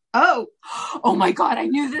yours. Oh my God, I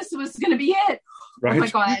knew this was going to be it. Right. Oh my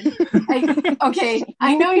God. Okay,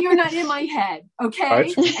 I know you're not in my head, okay?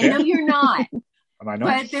 Right. I know you're not. Am I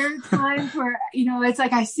not? But there are times where, it's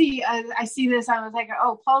like I see this, I was like,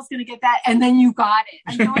 oh, Paul's going to get that, and then you got it.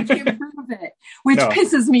 I know I can't prove it, which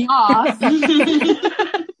pisses me off.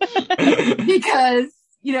 Because,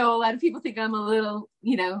 a lot of people think I'm a little,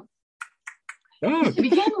 to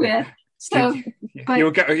begin with. So, but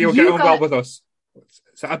you'll get on well with us.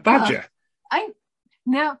 Is that a badger?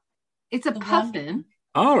 No, it's a puffin.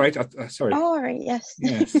 All right. Sorry. All right. Yes.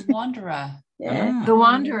 The Wanderer. Yeah. The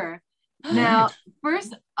Wanderer. Now,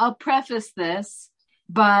 first, I'll preface this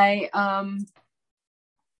by, well,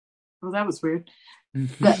 that was weird.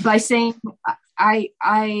 But by saying I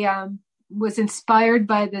was inspired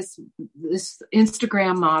by this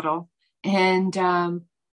Instagram model, and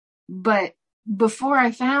but before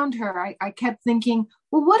I found her, I kept thinking,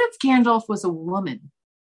 well, what if Gandalf was a woman?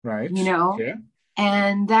 Right. Yeah.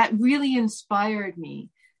 And that really inspired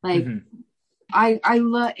me. Like, I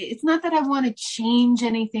love, it's not that I want to change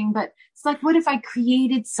anything, but it's like, what if I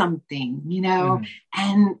created something,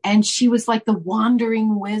 and she was like the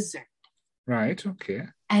wandering wizard. Right. Okay.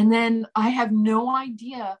 And then I have no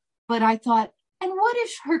idea, but I thought, and what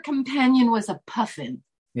if her companion was a puffin?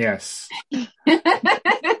 Yes.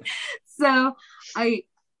 So I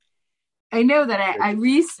know that I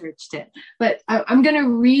researched it, but I'm going to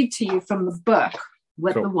read to you from the book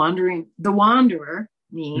what the Wanderer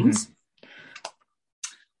means.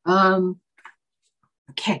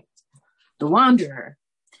 Okay. The Wanderer.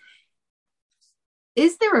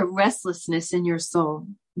 Is there a restlessness in your soul?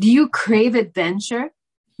 Do you crave adventure?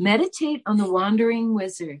 Meditate on the wandering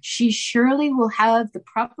wizard. She surely will have the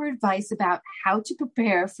proper advice about how to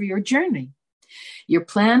prepare for your journey. Your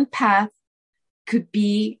planned path could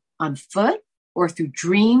be on foot or through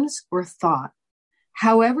dreams or thought.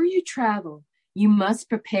 However you travel, you must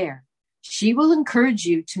prepare. She will encourage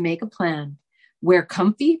you to make a plan. Wear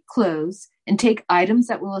comfy clothes and take items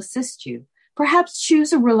that will assist you. Perhaps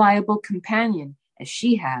choose a reliable companion, as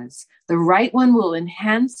she has. The right one will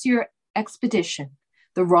enhance your expedition.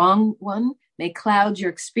 The wrong one may cloud your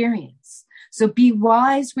experience. So be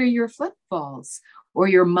wise where your foot falls or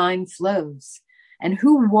your mind flows, and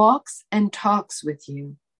who walks and talks with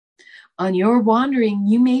you. On your wandering,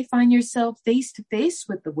 you may find yourself face to face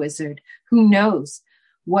with the wizard. Who knows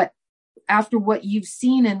what, after what you've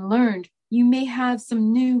seen and learned, you may have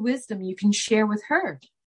some new wisdom you can share with her.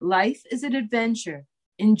 Life is an adventure.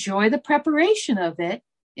 Enjoy the preparation of it.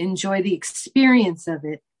 Enjoy the experience of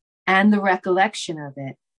it and the recollection of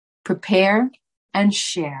it. Prepare and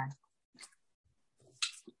share.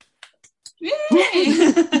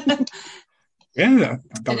 Yeah.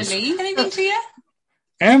 Did it mean anything to you?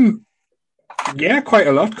 Yeah, quite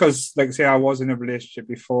a lot, because, like I say, I was in a relationship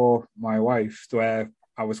before my wife where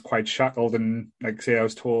I was quite shackled, and, like I say, I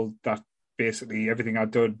was told that basically everything I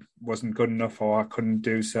did wasn't good enough, or I couldn't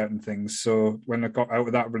do certain things. So when I got out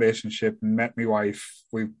of that relationship and met my wife,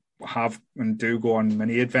 we have and do go on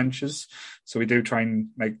many adventures. So we do try and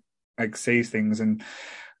like see things, and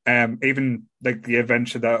even like the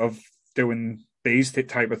adventure that of doing these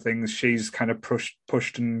type of things, she's kind of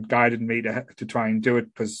pushed and guided me to try and do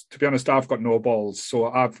it, because to be honest, I've got no balls, so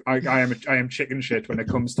I am chicken shit when it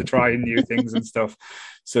comes to trying new things and stuff.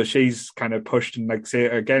 So she's kind of pushed, and like say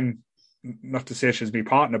again, not to say she's my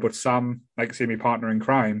partner, but Sam, like say my partner in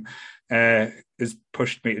crime, has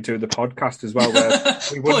pushed me to do the podcast as well. Where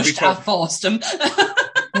we wouldn't I forced him.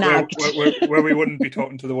 where we wouldn't be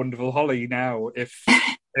talking to the wonderful Holly now if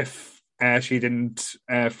she didn't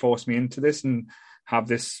force me into this and have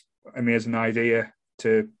this amazing idea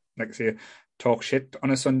to, like say, talk shit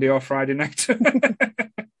on a Sunday or Friday night.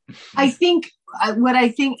 I think, this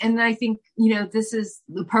is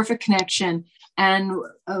the perfect connection. And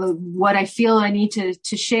what I feel I need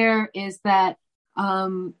to share is that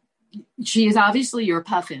she is obviously your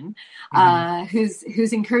puffin,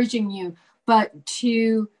 who's encouraging you, but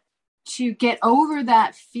to get over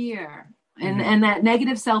that fear and that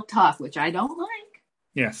negative self-talk, which I don't like.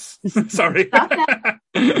 Yes. Sorry. Stop that.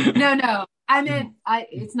 No. I meant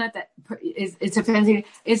it's not that it's offending.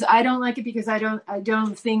 Is I don't like it because I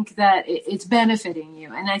don't think that it's benefiting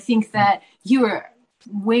you, and I think that you are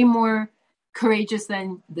way more courageous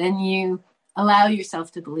than you allow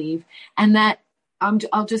yourself to believe, and that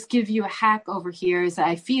I'll just give you a hack over here. Is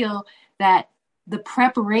I feel that the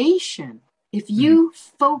preparation, if you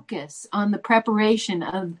focus on the preparation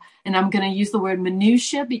of, and I'm going to use the word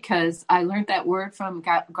minutia because I learned that word from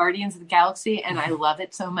Guardians of the Galaxy and I love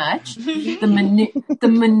it so much. The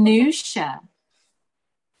minutia.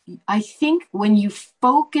 I think when you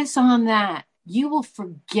focus on that, you will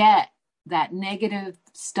forget that negative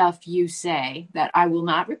stuff you say that I will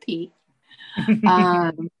not repeat.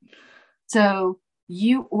 So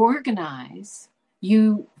you organize,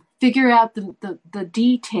 you figure out the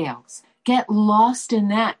details. Get lost in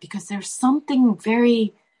that because there's something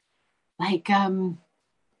very like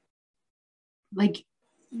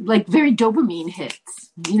very dopamine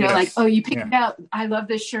hits, like, oh, you picked out, I love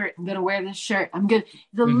this shirt, I'm gonna wear this shirt, I'm good,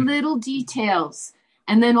 the little details,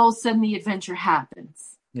 and then all of a sudden the adventure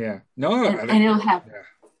happens. And it'll happen.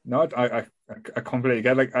 No, I completely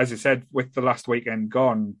get, like, as you said, with the last weekend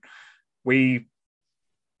gone, we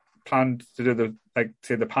planned to do the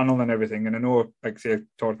panel and everything, and I know, like say, I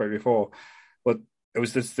talked about it before, but it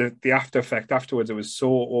was just the after effect afterwards. It was so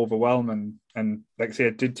overwhelming, and like say,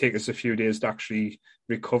 it did take us a few days to actually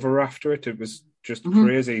recover after it. It was just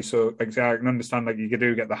crazy. So like say, I can understand, like, you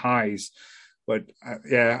do get the highs, but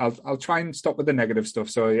I'll try and stop with the negative stuff.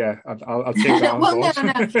 So I'll take that on board.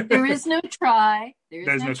 No. There is no try.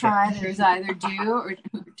 There's no try. There's either do or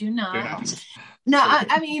do not. No,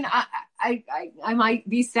 I mean, I might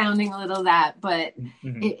be sounding a little that, but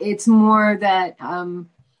it's more that,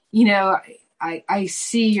 I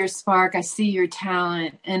see your spark, I see your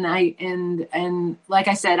talent, and like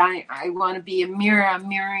I said, I want to be a mirror. I'm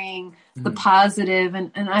mirroring the positive,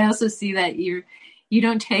 and I also see that you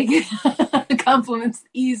don't take compliments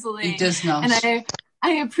easily. He does not. And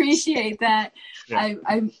I appreciate that. Yeah.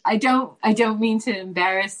 I don't mean to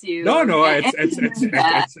embarrass you. No,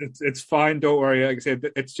 it's fine. Don't worry. Like I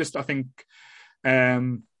said, it's just, I think,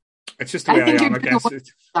 it's just the way I am, I guess.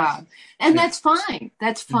 And that's fine.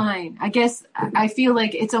 That's fine. I guess I feel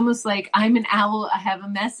like it's almost like I'm an owl. I have a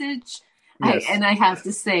message, and I have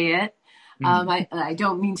to say it. I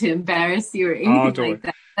don't mean to embarrass you or anything like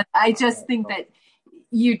that. But I just think that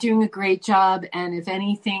you're doing a great job, and if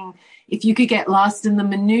anything, if you could get lost in the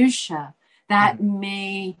minutia, that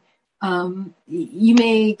may you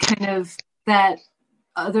may kind of, that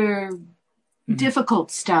other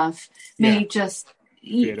difficult stuff may just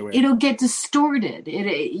it'll get distorted.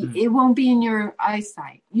 It won't be in your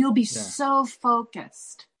eyesight. You'll be so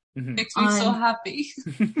focused. Makes me so happy.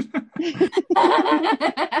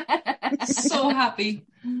 So happy.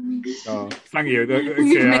 Oh, thank you.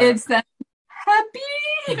 You've made sense. Happy.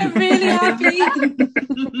 I'm really happy.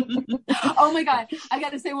 Oh my God. I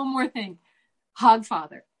got to say one more thing.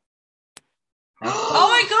 Hogfather. Oh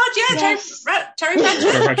my God, yeah. Yes.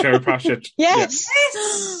 Terry Pratchett. Yes.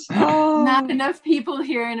 Oh. Not enough people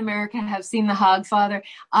here in America have seen the Hogfather.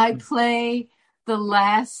 I play the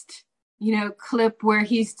last, clip where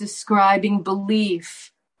he's describing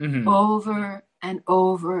belief over and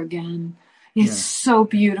over again. It's so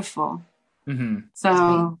beautiful.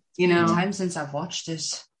 So, time since I've watched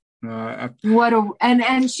it.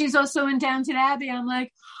 And she's also in Downton Abbey. I'm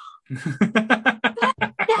like,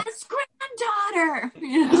 that's granddaughter.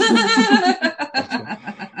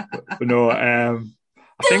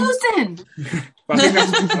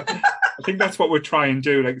 I think that's what we're trying to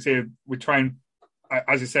do. Like, say, we try and,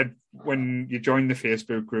 as I said, when you join the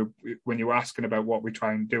Facebook group, when you're asking about what we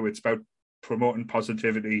try and do, it's about promoting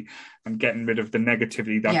positivity and getting rid of the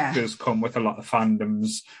negativity that does come with a lot of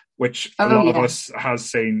fandoms, which a lot of us has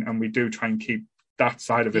seen, and we do try and keep that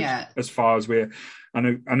side of it as far as we're.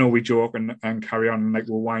 I know we joke and carry on and like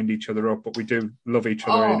we'll wind each other up, but we do love each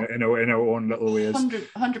other in our own little ways.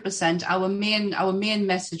 100%. Our main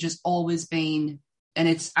message has always been, and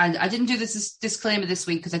it's, I didn't do this disclaimer this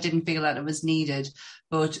week because I didn't feel that it was needed,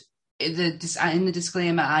 but in the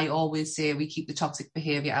disclaimer I always say we keep the toxic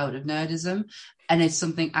behaviour out of nerdism, and it's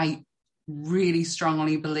something I really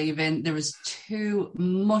strongly believe in. There is too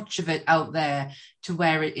much of it out there to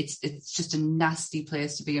where it's just a nasty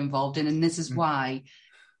place to be involved in, and this is why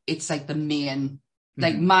it's like the main,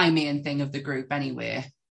 like my main thing of the group anyway.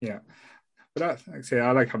 Yeah, but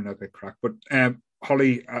I like having a bit crack. But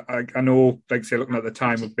Holly, I know, like say, looking at the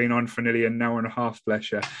time, we've been on for nearly an hour and a half.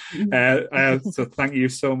 Bless you. So thank you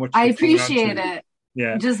so much. I appreciate it.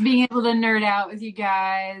 Yeah. Just being able to nerd out with you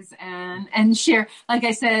guys and share. Like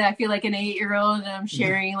I said, I feel like an 8-year-old, and I'm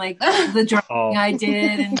sharing like the drawing I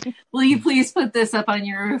did. And will you please put this up on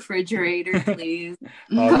your refrigerator, please?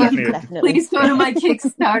 Definitely. Please go to my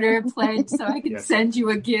Kickstarter pledge so I can send you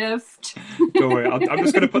a gift. Don't worry. I'm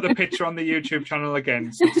just going to put the picture on the YouTube channel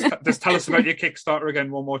again. So just tell us about your Kickstarter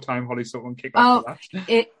again one more time, Holly, so we can kick off with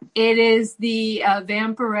that. It is the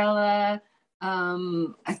Vampirella.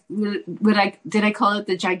 Did I call it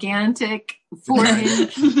the gigantic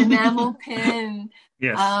 4-inch enamel pin?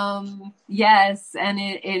 Yes. Yes, and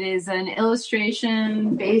it is an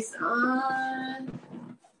illustration based on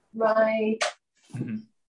my. Can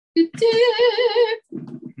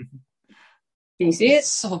you see it?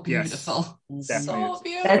 So beautiful. Yes, so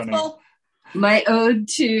beautiful. My ode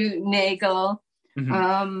to Nagel.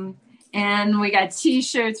 And we got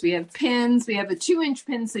t-shirts, we have pins, we have a 2-inch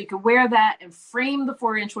pin so you can wear that and frame the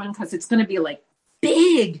 4-inch one because it's going to be like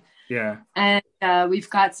big. Yeah. And we've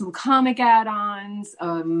got some comic add-ons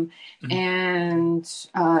and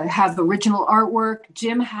have original artwork.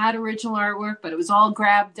 Jim had original artwork, but it was all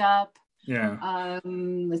grabbed up. Yeah.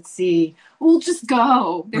 Let's see. We'll just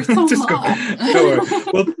go. There's so much.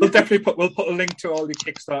 We'll definitely put a link to all the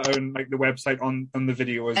Kickstarter and like the website on the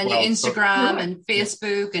video as and well. And your Instagram and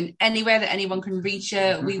Facebook and anywhere that anyone can reach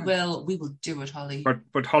you, we will do it, Holly.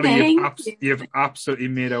 But Holly, you've absolutely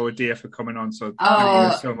made our day for coming on. So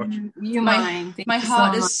thank you so much. My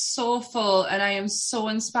heart is so full, and I am so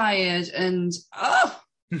inspired, and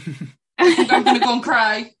I'm going to go and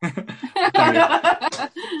cry.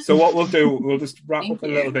 So what we'll do, we'll just wrap up a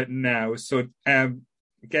little bit now. So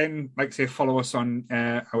again, like I say, follow us on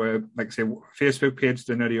our, like I say, Facebook page,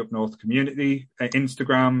 the Nerdy Up North Community,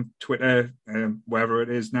 Instagram, Twitter, wherever it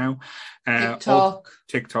is now. TikTok.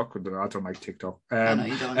 I don't like TikTok. I know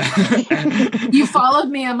you don't. You followed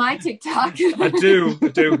me on my TikTok. I do.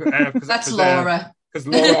 That's Laura. Because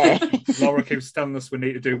Laura keeps telling us we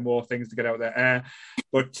need to do more things to get out there.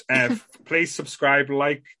 But please subscribe,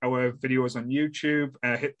 like our videos on YouTube,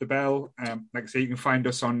 hit the bell. Like I say, you can find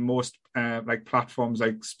us on most like platforms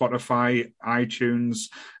like Spotify, iTunes.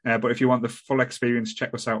 But if you want the full experience,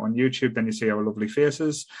 check us out on YouTube. Then you see our lovely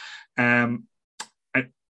faces.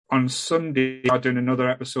 On Sunday, we are doing another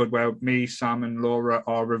episode where me, Sam, and Laura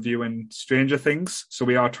are reviewing Stranger Things. So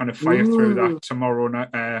we are trying to fire through that tomorrow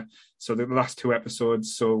night. So the last 2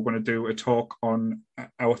 episodes. So we're going to do a talk on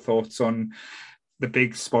our thoughts on the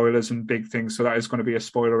big spoilers and big things. So that is going to be a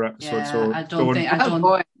spoiler episode. Yeah, so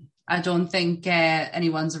I don't think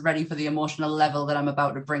anyone's ready for the emotional level that I'm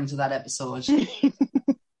about to bring to that episode.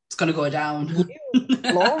 It's going to go down.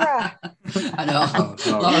 Laura. I know.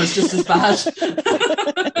 Laura's just as bad.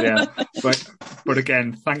 Yeah. But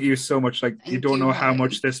again, thank you so much. Like, you don't know how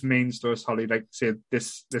much this means to us, Holly. Like, say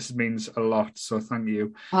this means a lot. So thank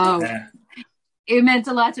you. It meant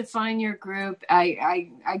a lot to find your group.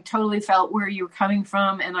 I totally felt where you were coming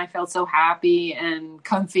from, and I felt so happy and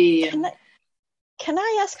comfy. Can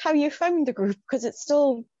I ask how you found the group? Because it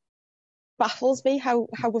still baffles me how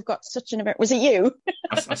we've got such an event. Was it you?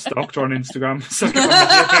 I stalked her on Instagram. So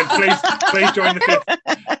please join the Facebook.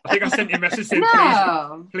 I think I sent you a message saying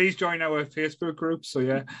please join our Facebook group. So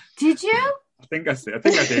yeah. Did you? I think I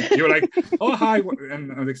did. You were like, oh hi, and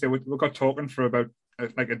like I said, we got talking for about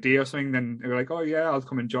like a day or something. Then you were like, oh yeah, I'll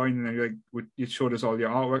come and join. And then you're like, you showed us all your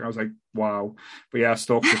artwork. I was like, wow. But yeah, I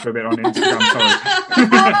stalked you for a bit on Instagram. Sorry.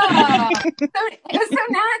 It was so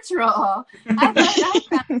natural. I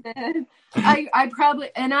found it. I probably,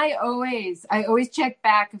 and I always check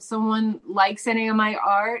back if someone likes any of my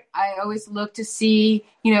art. I always look to see,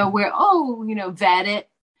 where, vet it.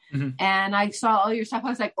 Mm-hmm. And I saw all your stuff. I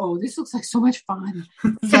was like, oh, this looks like so much fun.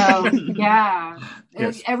 So yeah,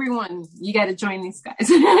 yes. Everyone, you got to join these guys.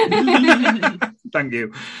 Thank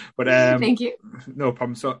you. But thank you. No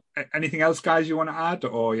problem. So anything else, guys, you want to add,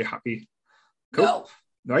 or are you happy? Cool.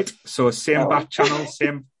 No. Right. So same bat channel,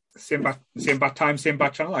 same bat time, same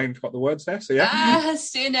bat channel. I haven't got the words there. So yeah.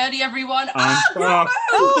 Stay nerdy, everyone. And bye,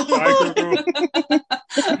 Guru.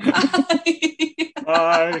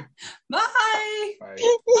 Bye. Bye. Bye.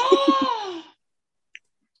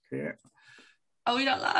 Oh, we don't laugh.